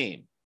the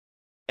same.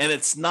 And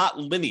it's not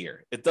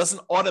linear. It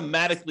doesn't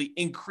automatically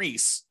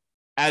increase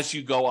as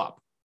you go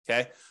up.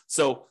 Okay.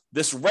 So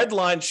this red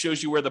line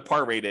shows you where the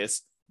par rate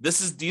is.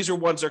 These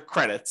ones are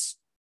credits.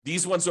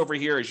 These ones over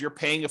here is you're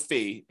paying a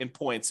fee in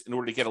points in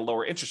order to get a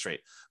lower interest rate.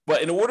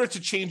 But in order to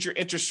change your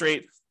interest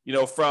rate,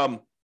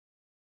 from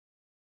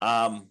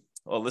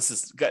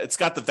it's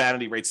got the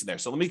vanity rates in there.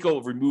 So let me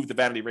go remove the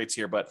vanity rates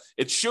here, but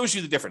it shows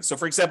you the difference. So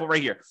for example,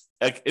 right here,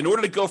 in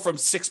order to go from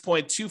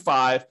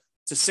 6.25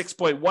 to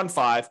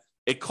 6.15,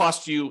 it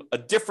cost you a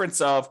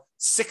difference of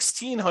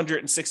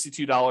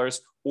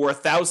 $1,662 or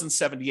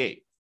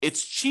 $1,078.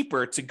 It's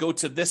cheaper to go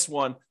to this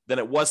one than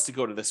it was to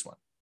go to this one.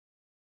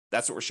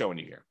 That's what we're showing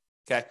you here.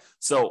 Okay.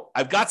 So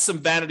I've got some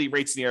vanity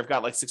rates in here. I've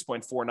got like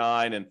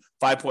 6.49 and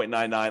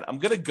 5.99. I'm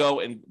going to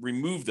go and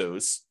remove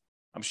those.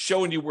 I'm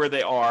showing you where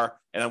they are,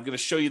 and I'm going to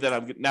show you that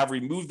I'm now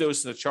remove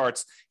those in the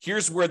charts.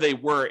 Here's where they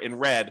were in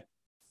red.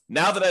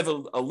 Now that I've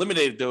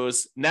eliminated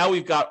those, now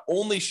we've got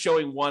only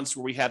showing ones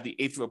where we have the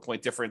eighth of a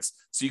point difference.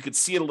 So you can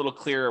see it a little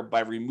clearer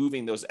by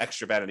removing those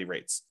extra vanity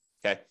rates.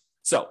 Okay.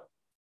 So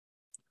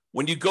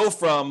when you go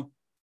from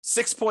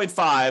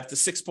 6.5 to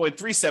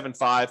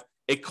 6.375,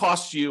 it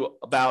costs you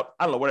about,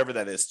 I don't know, whatever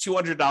that is,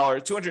 $200,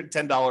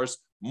 $210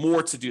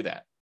 more to do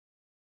that.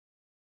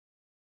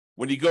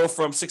 When you go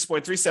from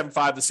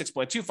 6.375 to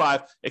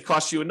 6.25, it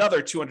costs you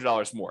another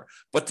 $200 more.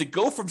 But to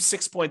go from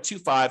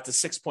 6.25 to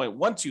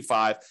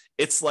 6.125,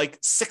 it's like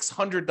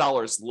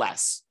 $600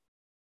 less.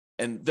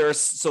 And there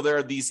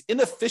are these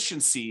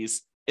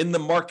inefficiencies in the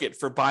market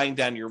for buying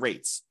down your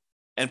rates.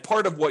 And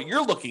part of what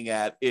you're looking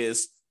at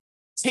is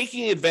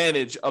taking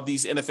advantage of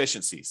these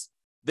inefficiencies.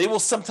 They will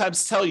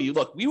sometimes tell you,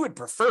 look, we would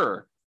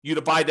prefer you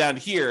to buy down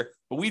here,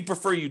 but we'd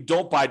prefer you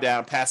don't buy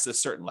down past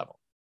this certain level.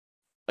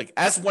 Like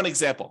as one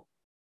example,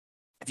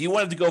 if you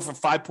wanted to go from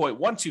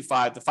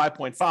 5.125 to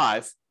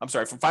 5.5, I'm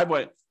sorry, from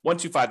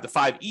 5.125 to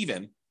 5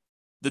 even,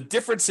 the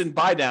difference in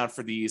buy down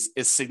for these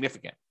is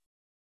significant.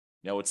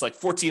 You know, it's like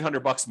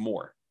 $1,400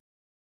 more.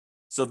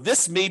 So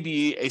this may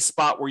be a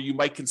spot where you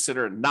might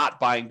consider not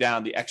buying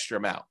down the extra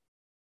amount.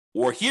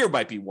 Or here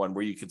might be one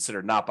where you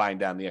consider not buying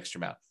down the extra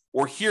amount.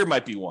 Or here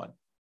might be one.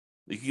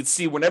 You can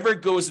see whenever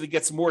it goes and it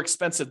gets more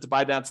expensive to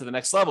buy down to the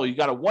next level, you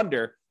got to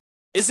wonder,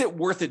 is it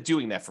worth it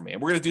doing that for me? And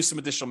we're going to do some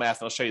additional math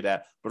and I'll show you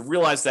that, but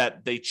realize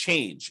that they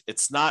change.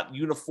 It's not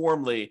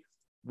uniformly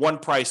one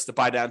price to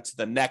buy down to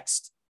the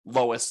next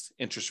lowest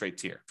interest rate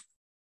tier.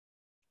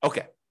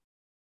 Okay.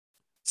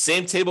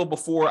 Same table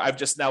before. I've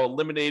just now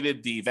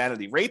eliminated the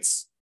vanity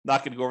rates.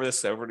 Not going to go over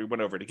this. I already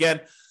went over it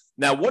again.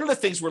 Now, one of the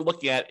things we're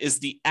looking at is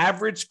the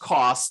average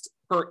cost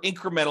per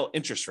incremental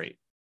interest rate.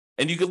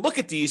 And you can look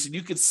at these and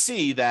you can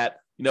see that,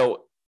 you know,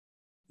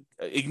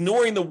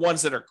 ignoring the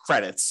ones that are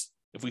credits,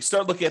 if we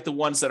start looking at the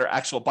ones that are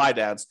actual buy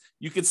downs,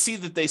 you can see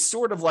that they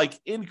sort of like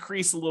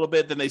increase a little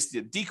bit, then they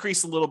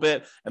decrease a little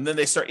bit, and then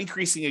they start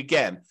increasing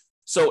again.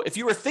 So if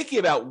you were thinking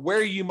about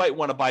where you might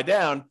want to buy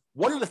down,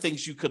 one of the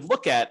things you could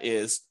look at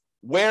is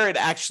where it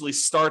actually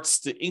starts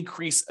to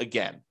increase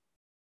again.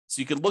 So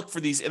you can look for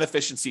these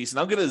inefficiencies, and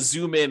I'm going to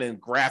zoom in and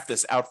graph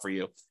this out for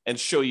you and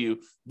show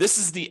you this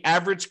is the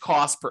average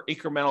cost per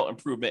incremental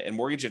improvement in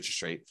mortgage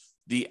interest rate,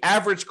 the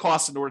average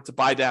cost in order to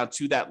buy down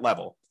to that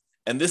level.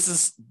 And this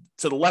is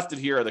to the left of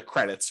here are the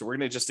credits. So we're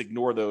going to just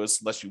ignore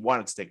those unless you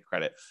wanted to take a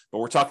credit, but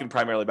we're talking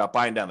primarily about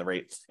buying down the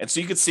rate. And so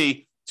you can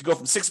see to go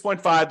from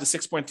 6.5 to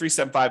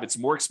 6.375, it's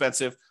more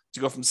expensive. To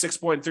go from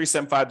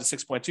 6.375 to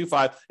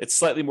 6.25, it's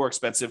slightly more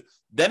expensive.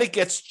 Then it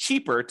gets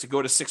cheaper to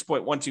go to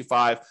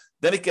 6.125.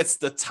 Then it gets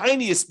the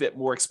tiniest bit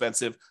more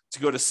expensive to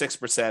go to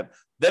 6%.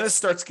 Then it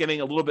starts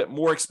getting a little bit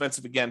more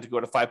expensive again to go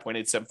to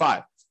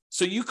 5.875.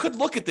 So you could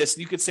look at this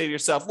and you could say to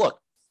yourself, look,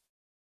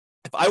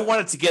 if I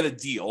wanted to get a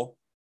deal,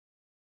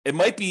 it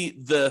might be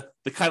the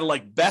kind of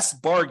like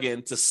best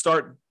bargain to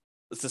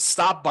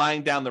stop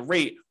buying down the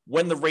rate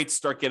when the rates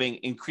start getting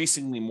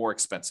increasingly more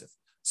expensive.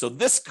 So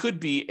this could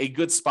be a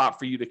good spot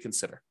for you to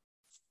consider.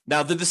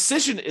 Now, the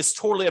decision is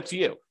totally up to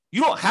you.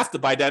 You don't have to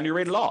buy down your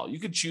rate at all. You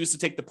could choose to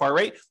take the par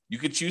rate. You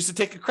could choose to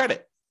take a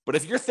credit. But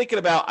if you're thinking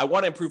about, I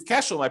want to improve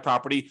cash flow in my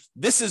property,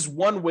 this is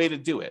one way to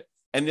do it.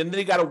 And then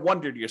you got to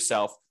wonder to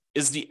yourself,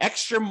 is the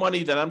extra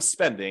money that I'm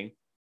spending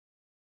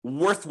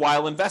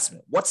worthwhile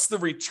investment? What's the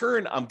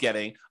return I'm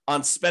getting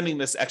on spending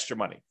this extra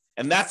money?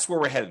 And that's where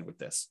we're headed with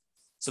this.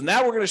 So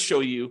now we're going to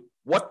show you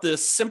what the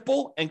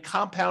simple and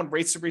compound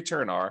rates of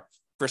return are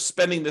for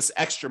spending this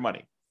extra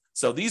money.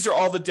 So these are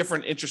all the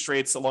different interest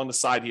rates along the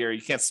side here.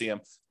 You can't see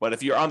them, but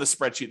if you're on the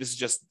spreadsheet, this is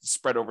just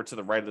spread over to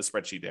the right of the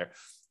spreadsheet there.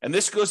 And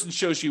this goes and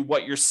shows you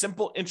what your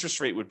simple interest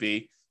rate would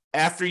be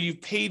after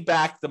you've paid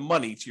back the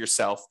money to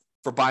yourself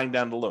for buying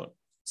down the loan.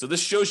 So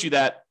this shows you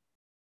that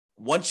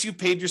once you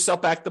paid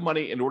yourself back the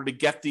money in order to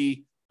get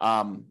the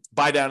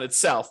buy down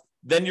itself,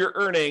 then you're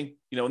earning,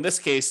 in this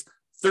case,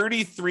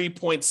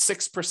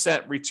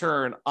 33.6%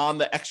 return on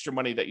the extra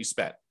money that you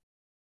spent.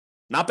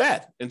 Not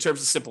bad in terms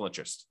of simple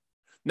interest.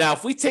 Now,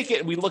 if we take it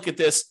and we look at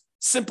this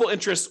simple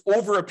interest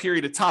over a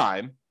period of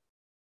time,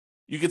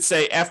 you could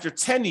say after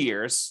 10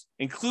 years,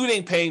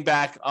 including paying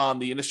back on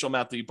the initial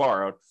amount that you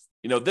borrowed,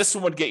 this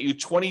one would get you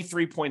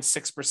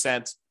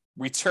 23.6%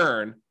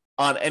 return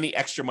on any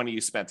extra money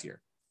you spent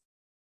here.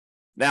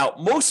 Now,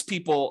 most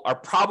people are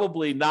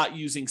probably not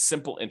using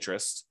simple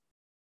interest,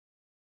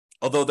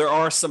 although there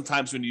are some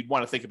times when you'd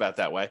want to think about it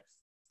that way.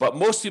 But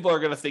most people are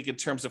going to think in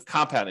terms of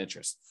compound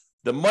interest.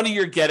 The money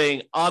you're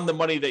getting on the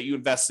money that you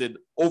invested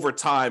over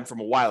time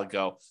from a while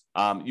ago,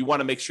 you want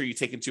to make sure you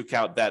take into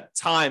account that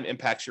time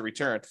impacts your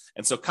return.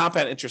 And so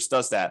compound interest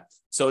does that.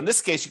 So in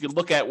this case, you can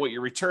look at what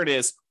your return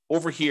is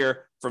over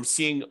here from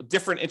seeing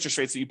different interest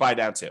rates that you buy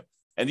down to.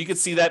 And you can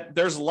see that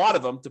there's a lot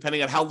of them,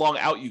 depending on how long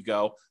out you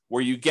go,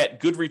 where you get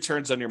good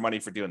returns on your money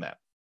for doing that.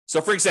 So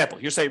for example,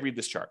 here's how you read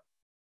this chart.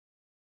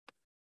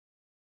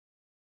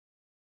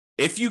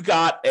 If you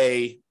bought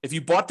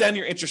down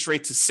your interest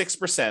rate to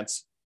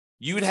 6%,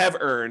 you'd have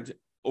earned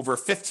over a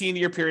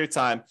 15-year period of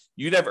time,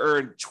 you'd have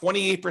earned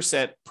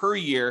 28% per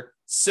year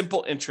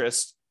simple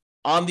interest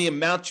on the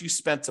amount you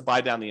spent to buy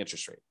down the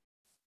interest rate.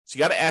 So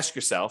you got to ask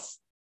yourself,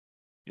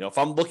 if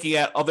I'm looking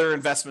at other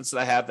investments that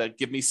I have that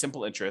give me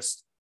simple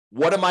interest,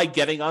 what am I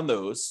getting on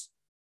those?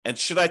 And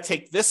should I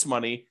take this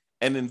money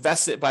and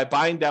invest it by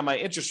buying down my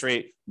interest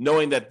rate,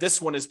 knowing that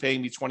this one is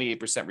paying me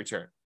 28%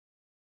 return?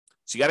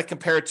 So you got to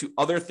compare it to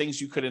other things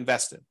you could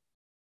invest in.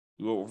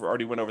 We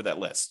already went over that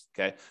list.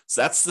 Okay.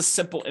 So that's the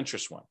simple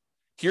interest one.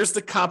 Here's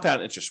the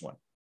compound interest one.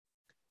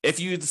 If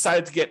you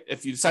decide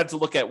to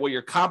look at what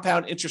your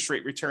compound interest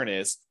rate return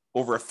is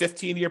over a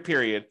 15-year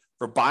period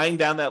for buying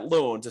down that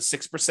loan to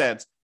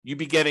 6%, you'd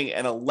be getting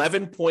an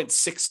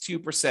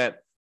 11.62%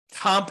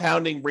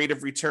 compounding rate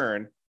of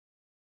return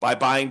by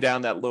buying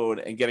down that loan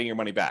and getting your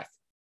money back.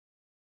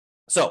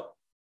 So,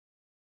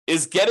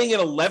 is getting an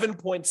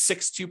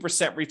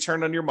 11.62%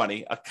 return on your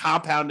money, a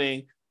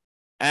compounding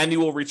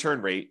annual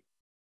return rate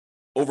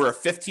over a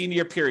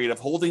 15-year period of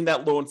holding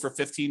that loan for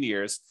 15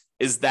 years,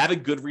 is that a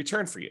good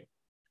return for you?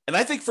 And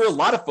I think for a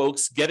lot of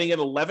folks, getting an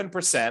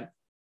 11%,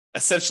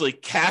 essentially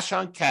cash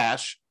on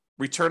cash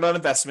return on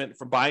investment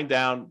from buying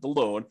down the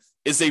loan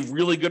is a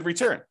really good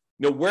return.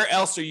 Where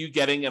else are you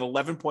getting an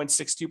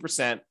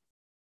 11.62%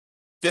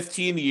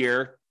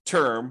 15-year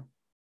term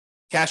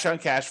cash on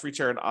cash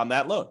return on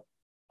that loan,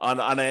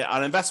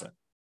 on investment?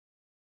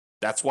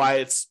 That's why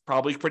it's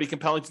probably pretty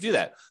compelling to do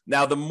that.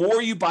 Now, the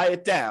more you buy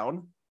it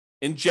down,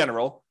 in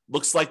general,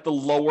 looks like the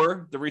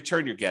lower the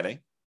return you're getting.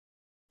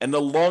 And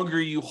the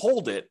longer you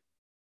hold it,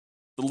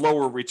 the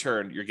lower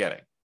return you're getting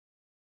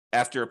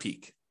after a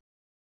peak.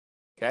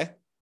 Okay?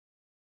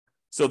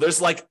 So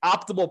there's like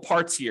optimal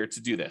parts here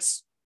to do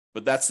this,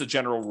 but that's the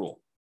general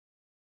rule.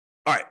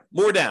 All right,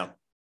 more down.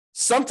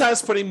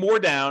 Sometimes putting more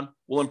down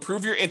will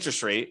improve your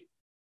interest rate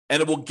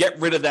and it will get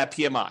rid of that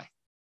PMI.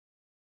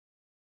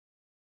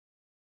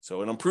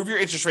 So it'll improve your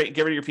interest rate and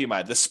get rid of your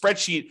PMI. The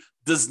spreadsheet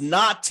does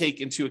not take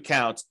into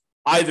account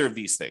either of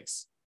these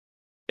things.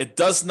 It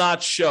does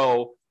not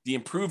show the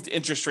improved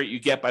interest rate you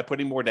get by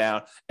putting more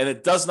down, and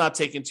it does not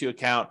take into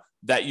account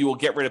that you will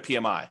get rid of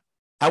PMI.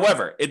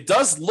 However, it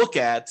does look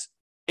at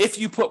if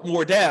you put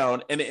more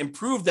down and it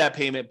improved that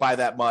payment by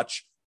that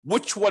much,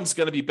 which one's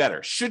going to be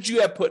better? Should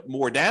you have put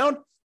more down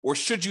or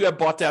should you have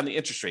bought down the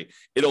interest rate?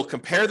 It'll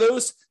compare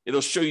those. It'll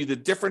show you the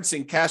difference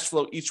in cash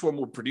flow each one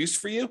will produce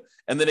for you.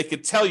 And then it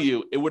could tell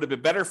you it would have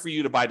been better for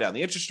you to buy down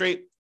the interest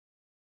rate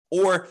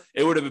or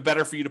it would have been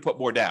better for you to put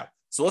more down.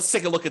 So let's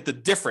take a look at the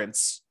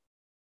difference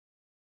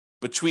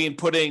between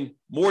putting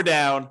more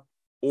down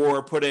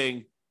or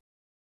buying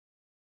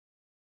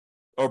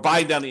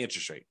down the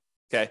interest rate.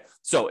 Okay.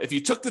 So if you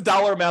took the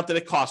dollar amount that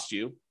it cost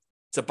you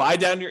to buy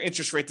down your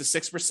interest rate to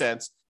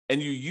 6%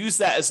 and you use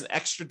that as an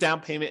extra down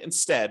payment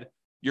instead,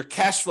 your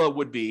cash flow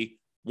would be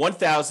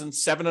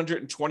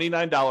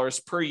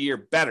 $1,729 per year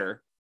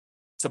better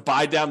to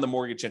buy down the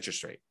mortgage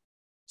interest rate.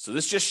 So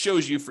this just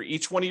shows you for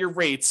each one of your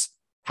rates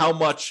how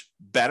much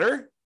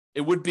better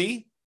it would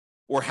be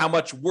or how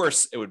much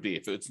worse it would be.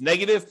 If it's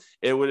negative,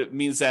 it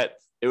means that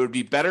it would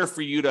be better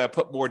for you to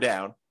put more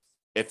down.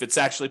 If it's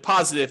actually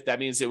positive, that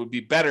means it would be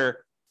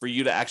better for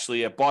you to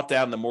actually have bought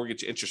down the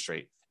mortgage interest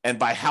rate. And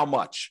by how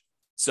much?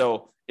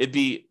 So it'd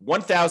be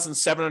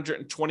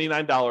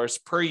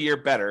 $1,729 per year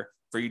better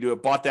for you to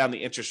have bought down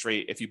the interest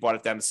rate if you bought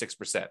it down to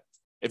 6%.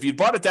 If you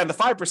bought it down to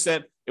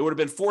 5%, it would have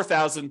been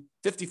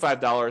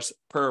 $4,055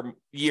 per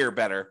year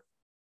better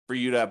for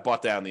you to have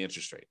bought down the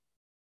interest rate.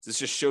 This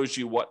just shows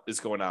you what is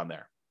going on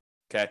there.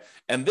 Okay.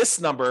 And this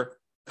number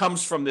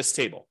comes from this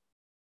table.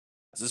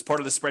 This is part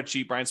of the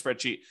spreadsheet, Brian's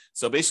spreadsheet.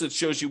 So basically it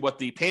shows you what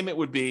the payment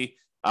would be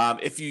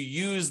if you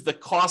use the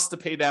cost to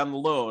pay down the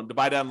loan, to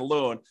buy down the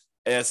loan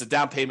as a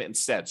down payment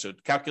instead. So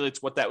it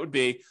calculates what that would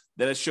be.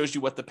 Then it shows you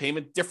what the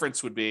payment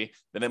difference would be.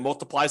 Then it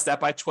multiplies that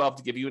by 12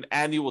 to give you an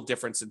annual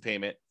difference in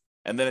payment.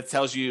 And then it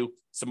tells you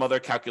some other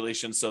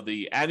calculations. So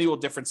the annual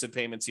difference in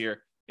payments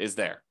here is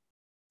there.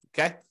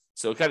 Okay.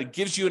 So it kind of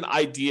gives you an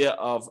idea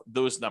of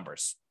those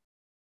numbers.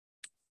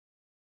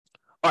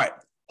 All right.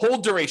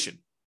 Hold duration.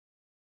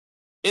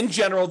 In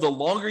general, the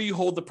longer you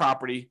hold the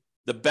property,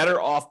 the better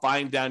off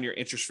buying down your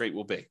interest rate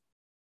will be.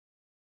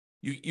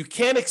 You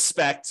can't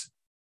expect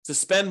to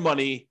spend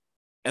money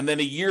and then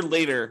a year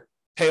later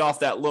pay off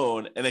that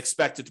loan and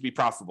expect it to be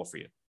profitable for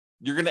you.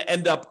 You're going to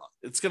end up,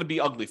 it's going to be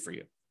ugly for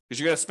you because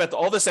you're going to spend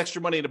all this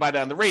extra money to buy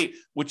down the rate,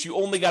 which you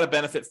only got a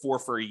benefit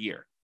for a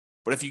year.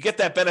 But if you get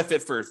that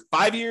benefit for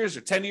 5 years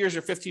or 10 years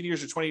or 15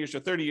 years or 20 years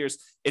or 30 years,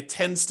 it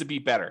tends to be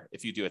better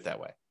if you do it that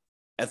way.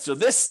 And so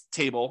this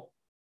table,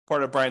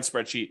 part of Brian's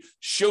spreadsheet,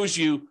 shows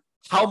you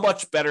how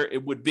much better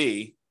it would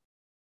be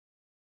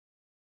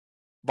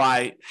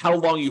by how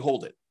long you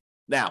hold it.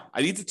 Now,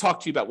 I need to talk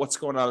to you about what's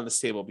going on in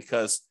this table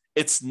because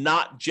it's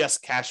not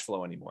just cash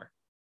flow anymore.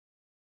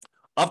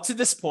 Up to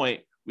this point,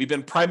 we've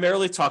been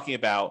primarily talking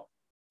about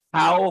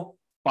how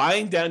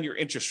buying down your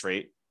interest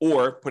rate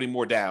or putting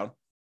more down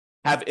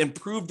have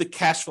improved the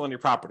cash flow on your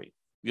property.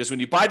 Because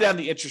when you buy down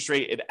the interest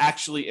rate, it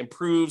actually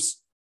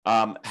improves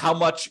how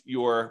much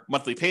your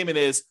monthly payment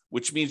is,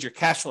 which means your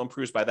cash flow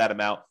improves by that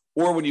amount.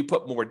 Or when you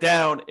put more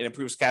down, it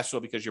improves cash flow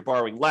because you're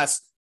borrowing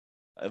less,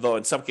 although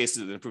in some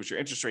cases it improves your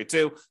interest rate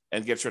too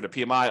and gets rid of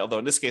PMI. Although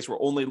in this case,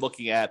 we're only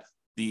looking at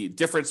the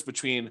difference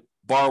between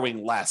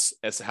borrowing less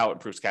as to how it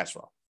improves cash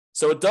flow.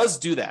 So it does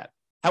do that.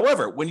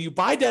 However, when you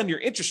buy down your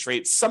interest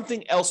rate,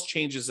 something else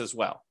changes as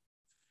well.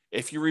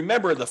 If you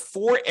remember the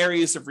 4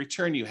 areas of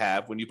return you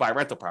have when you buy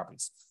rental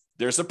properties,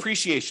 there's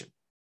appreciation.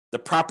 The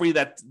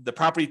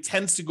property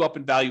tends to go up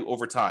in value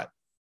over time.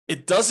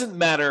 It doesn't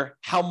matter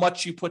how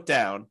much you put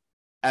down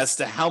as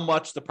to how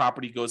much the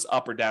property goes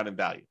up or down in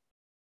value.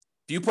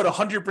 If you put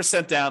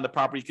 100% down, the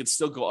property can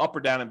still go up or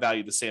down in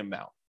value the same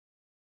amount.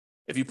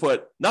 If you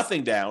put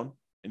nothing down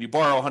and you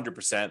borrow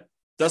 100%,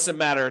 doesn't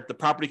matter, the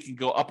property can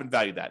go up in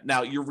value that.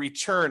 Now, your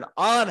return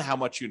on how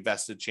much you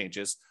invested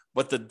changes,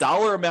 but the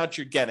dollar amount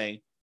you're getting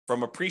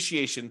from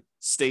appreciation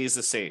stays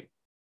the same.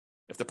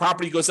 If the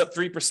property goes up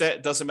 3%,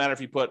 it doesn't matter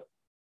if you put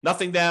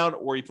nothing down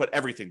or you put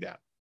everything down.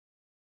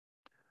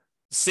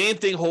 The same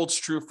thing holds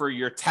true for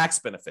your tax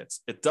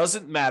benefits. It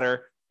doesn't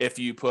matter if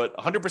you put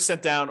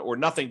 100% down or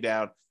nothing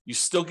down, you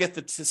still get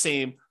the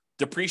same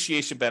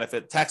depreciation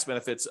benefit, tax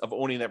benefits of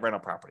owning that rental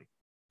property.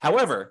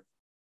 However,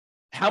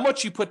 how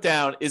much you put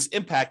down is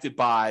impacted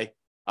by,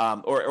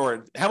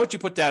 or how much you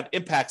put down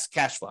impacts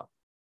cash flow.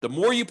 The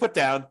more you put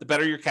down, the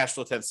better your cash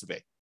flow tends to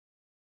be.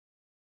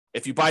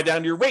 If you buy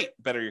down your rate,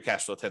 the better your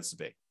cash flow tends to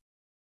be.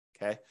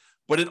 Okay.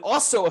 But it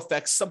also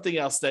affects something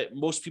else that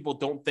most people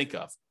don't think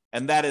of,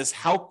 and that is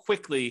how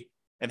quickly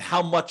and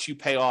how much you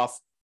pay off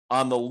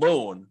on the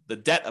loan, the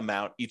debt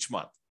amount each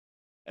month.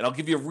 And I'll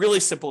give you a really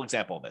simple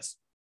example of this.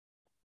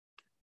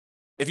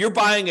 If you're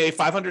buying a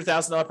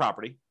 $500,000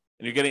 property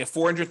and you're getting a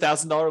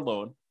 $400,000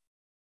 loan,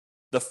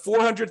 the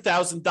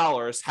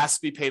 $400,000 has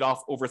to be paid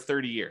off over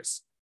 30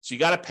 years. So you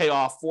got to pay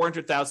off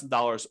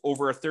 $400,000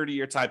 over a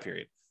 30-year time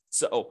period.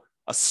 So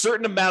a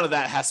certain amount of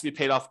that has to be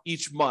paid off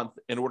each month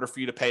in order for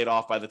you to pay it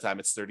off by the time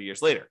it's 30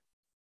 years later.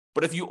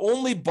 But if you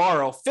only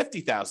borrow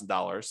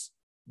 $50,000,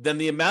 then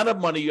the amount of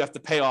money you have to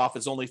pay off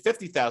is only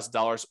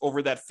 $50,000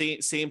 over that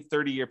same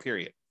 30-year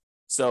period.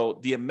 So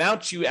the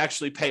amount you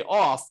actually pay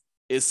off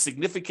is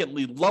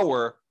significantly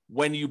lower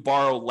when you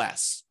borrow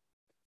less.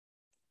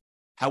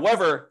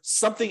 However,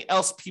 something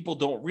else people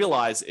don't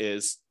realize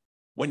is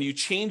when you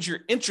change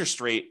your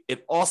interest rate,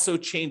 it also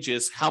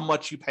changes how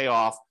much you pay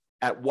off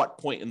at what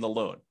point in the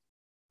loan.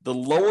 The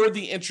lower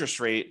the interest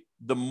rate,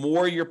 the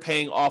more you're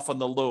paying off on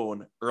the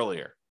loan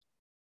earlier.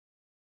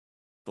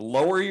 The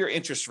lower your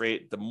interest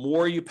rate, the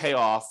more you pay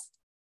off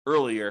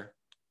earlier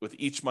with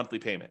each monthly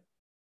payment.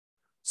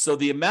 So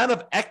the amount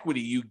of equity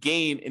you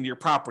gain in your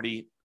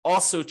property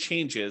also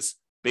changes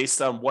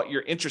based on what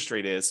your interest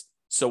rate is.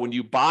 So when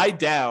you buy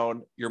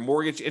down your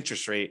mortgage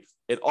interest rate,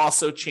 it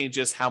also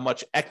changes how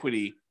much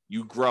equity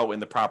you grow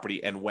in the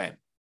property and when.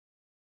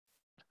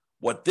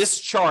 What this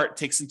chart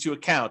takes into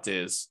account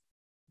is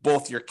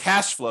both your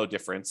cash flow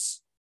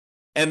difference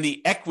and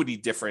the equity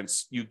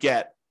difference you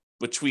get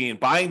between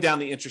buying down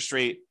the interest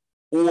rate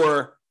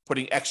or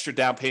putting extra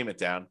down payment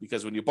down,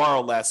 because when you borrow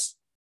less,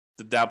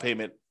 the down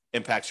payment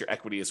impacts your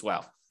equity as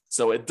well.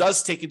 So it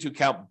does take into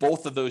account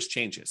both of those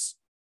changes,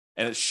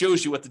 and it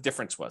shows you what the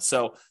difference was.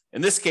 So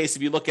in this case,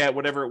 if you look at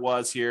whatever it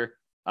was here,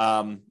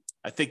 I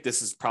think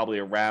this is probably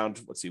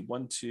around,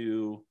 1,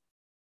 2,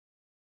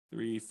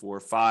 3, 4,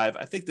 5.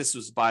 I think this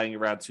was buying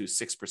around to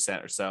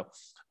 6% or so.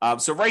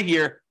 So right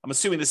here, I'm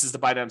assuming this is the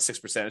buy down to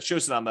 6%. It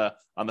shows it on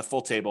the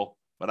full table,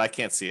 but I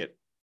can't see it.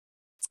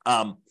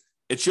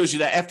 It shows you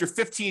that after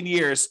 15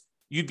 years,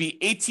 you'd be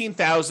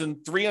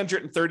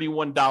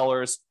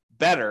 $18,331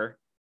 better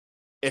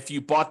if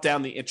you bought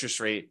down the interest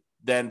rate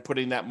than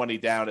putting that money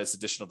down as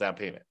additional down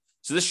payment.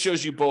 So this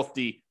shows you both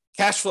the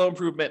cash flow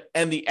improvement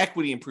and the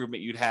equity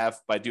improvement you'd have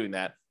by doing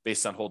that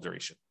based on hold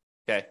duration.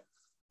 Okay.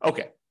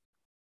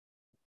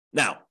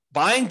 Now,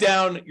 buying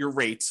down your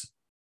rate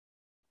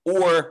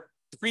or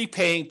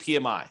prepaying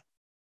PMI.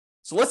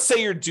 So let's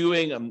say you're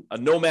doing a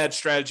nomad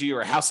strategy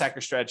or a house hacker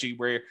strategy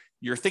where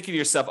you're thinking to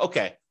yourself,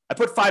 okay, I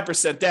put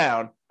 5%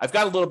 down. I've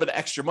got a little bit of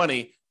extra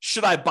money.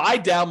 Should I buy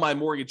down my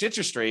mortgage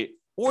interest rate,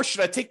 or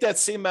should I take that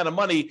same amount of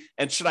money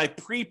and should I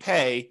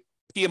prepay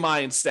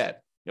PMI instead?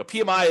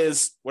 PMI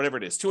is whatever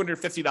it is,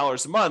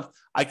 $250 a month.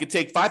 I could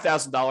take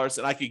 $5,000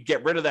 and I could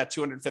get rid of that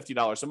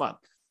 $250 a month.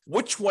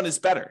 Which one is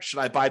better? Should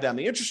I buy down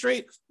the interest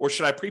rate or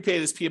should I prepay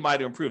this PMI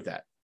to improve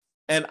that?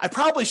 And I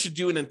probably should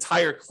do an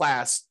entire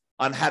class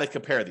on how to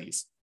compare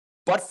these.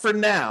 But for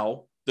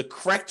now, the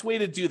correct way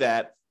to do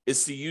that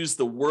is to use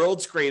the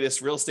world's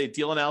greatest real estate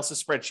deal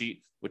analysis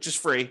spreadsheet, which is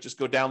free. Just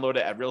go download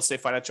it at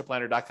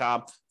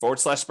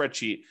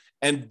realestatefinancialplanner.com/spreadsheet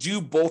and do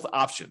both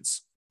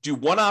options. Do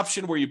one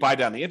option where you buy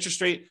down the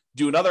interest rate,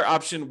 do another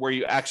option where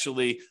you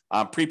actually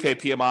prepay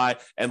PMI,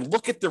 and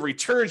look at the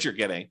returns you're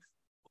getting,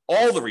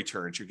 all the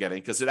returns you're getting,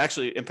 because it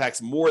actually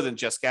impacts more than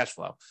just cash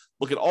flow.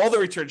 Look at all the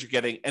returns you're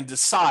getting and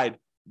decide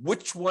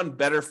which one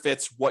better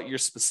fits what your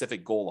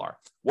specific goal are,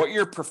 what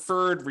your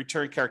preferred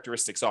return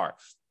characteristics are.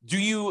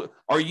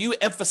 Are you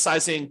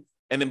emphasizing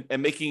and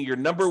making your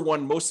number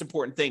one most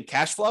important thing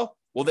cash flow?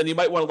 Well, then you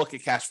might want to look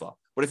at cash flow.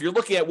 But if you're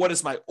looking at what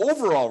is my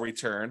overall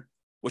return,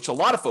 which a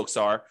lot of folks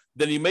are,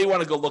 then you may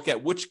want to go look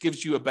at which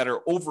gives you a better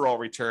overall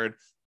return,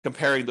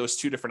 comparing those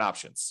two different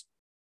options.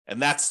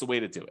 And that's the way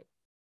to do it.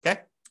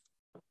 Okay.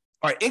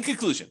 All right, in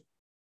conclusion,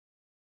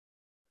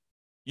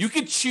 you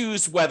can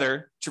choose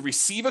whether to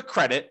receive a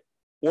credit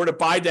or to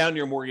buy down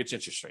your mortgage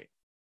interest rate.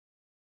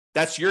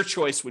 That's your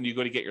choice when you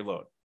go to get your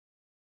loan.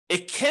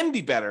 It can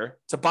be better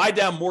to buy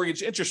down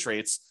mortgage interest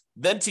rates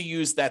than to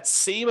use that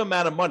same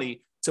amount of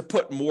money to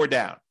put more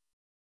down.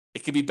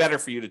 It can be better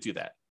for you to do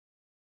that.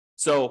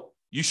 So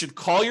you should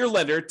call your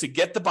lender to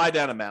get the buy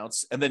down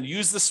amounts and then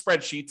use the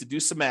spreadsheet to do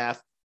some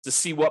math to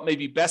see what may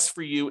be best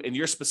for you in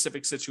your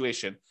specific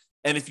situation.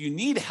 And if you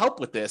need help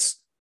with this,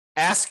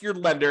 ask your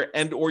lender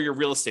and or your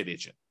real estate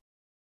agent.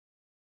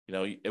 You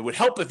know, it would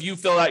help if you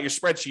fill out your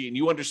spreadsheet and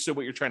you understood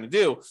what you're trying to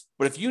do.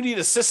 But if you need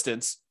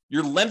assistance,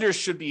 your lenders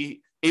should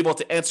be able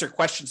to answer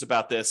questions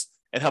about this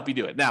and help you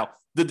do it. Now,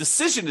 the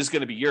decision is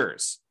going to be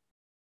yours.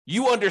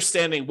 You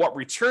understanding what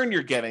return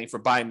you're getting for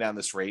buying down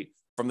this rate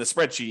from the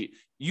spreadsheet,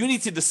 you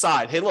need to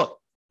decide, hey, look,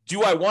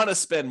 do I want to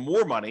spend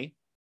more money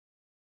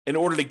in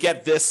order to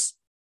get this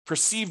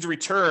perceived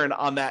return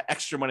on that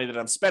extra money that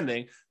I'm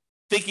spending,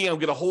 thinking I'm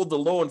going to hold the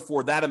loan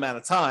for that amount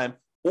of time?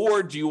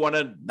 Or do you want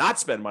to not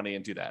spend money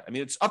and do that? I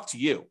mean, it's up to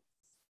you.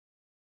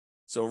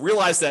 So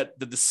realize that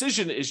the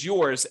decision is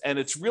yours, and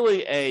it's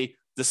really a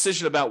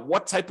decision about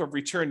what type of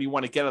return you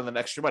want to get on that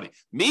extra money.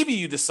 Maybe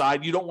you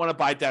decide you don't want to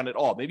buy it down at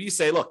all. Maybe you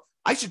say, look,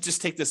 I should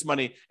just take this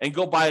money and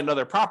go buy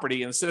another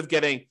property. And instead of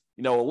getting,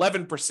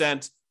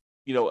 11%,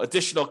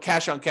 additional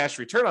cash on cash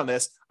return on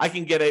this, I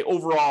can get a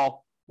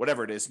overall,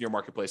 whatever it is in your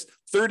marketplace,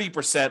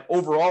 30%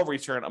 overall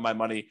return on my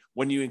money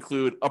when you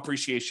include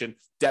appreciation,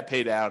 debt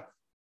pay down,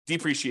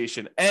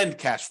 depreciation, and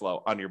cash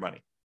flow on your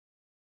money.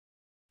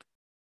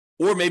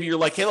 Or maybe you're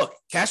like, hey, look,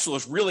 cash flow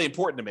is really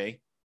important to me.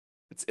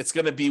 It's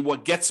going to be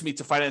what gets me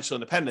to financial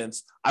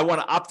independence. I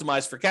want to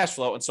optimize for cash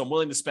flow. And so I'm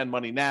willing to spend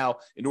money now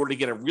in order to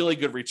get a really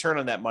good return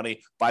on that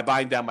money by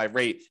buying down my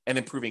rate and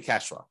improving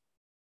cash flow.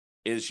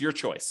 It is your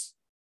choice.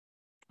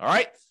 All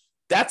right.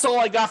 That's all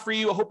I got for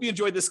you. I hope you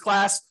enjoyed this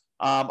class.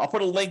 I'll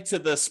put a link to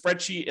the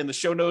spreadsheet in the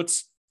show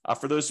notes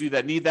for those of you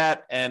that need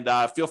that. And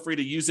feel free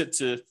to use it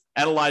to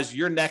analyze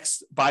your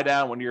next buy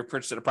down when you're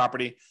purchasing a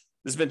property.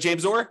 This has been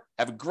James Orr.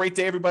 Have a great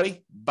day,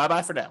 everybody.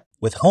 Bye-bye for now.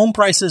 With home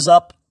prices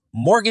up,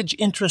 mortgage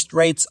interest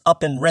rates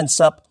up and rents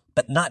up,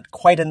 but not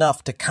quite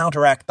enough to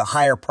counteract the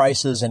higher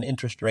prices and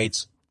interest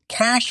rates,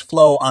 cash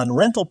flow on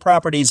rental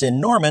properties in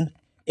Norman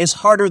is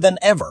harder than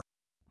ever.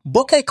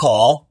 Book a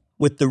call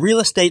with the Real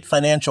Estate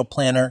Financial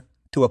Planner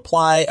to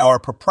apply our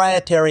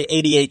proprietary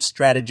 88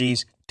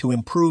 strategies to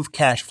improve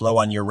cash flow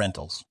on your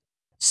rentals.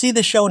 See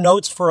the show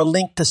notes for a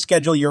link to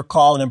schedule your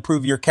call and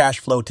improve your cash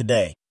flow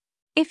today.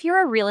 If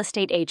you're a real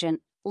estate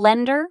agent,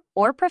 lender,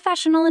 or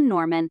professional in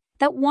Norman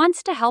that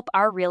wants to help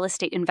our real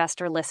estate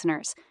investor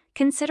listeners,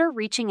 consider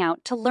reaching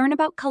out to learn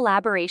about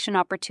collaboration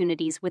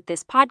opportunities with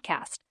this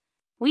podcast.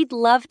 We'd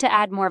love to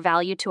add more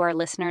value to our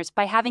listeners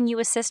by having you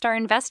assist our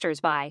investors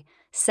buy,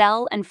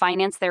 sell, and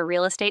finance their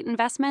real estate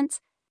investments.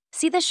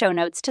 See the show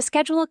notes to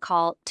schedule a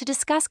call to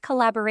discuss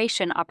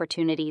collaboration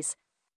opportunities.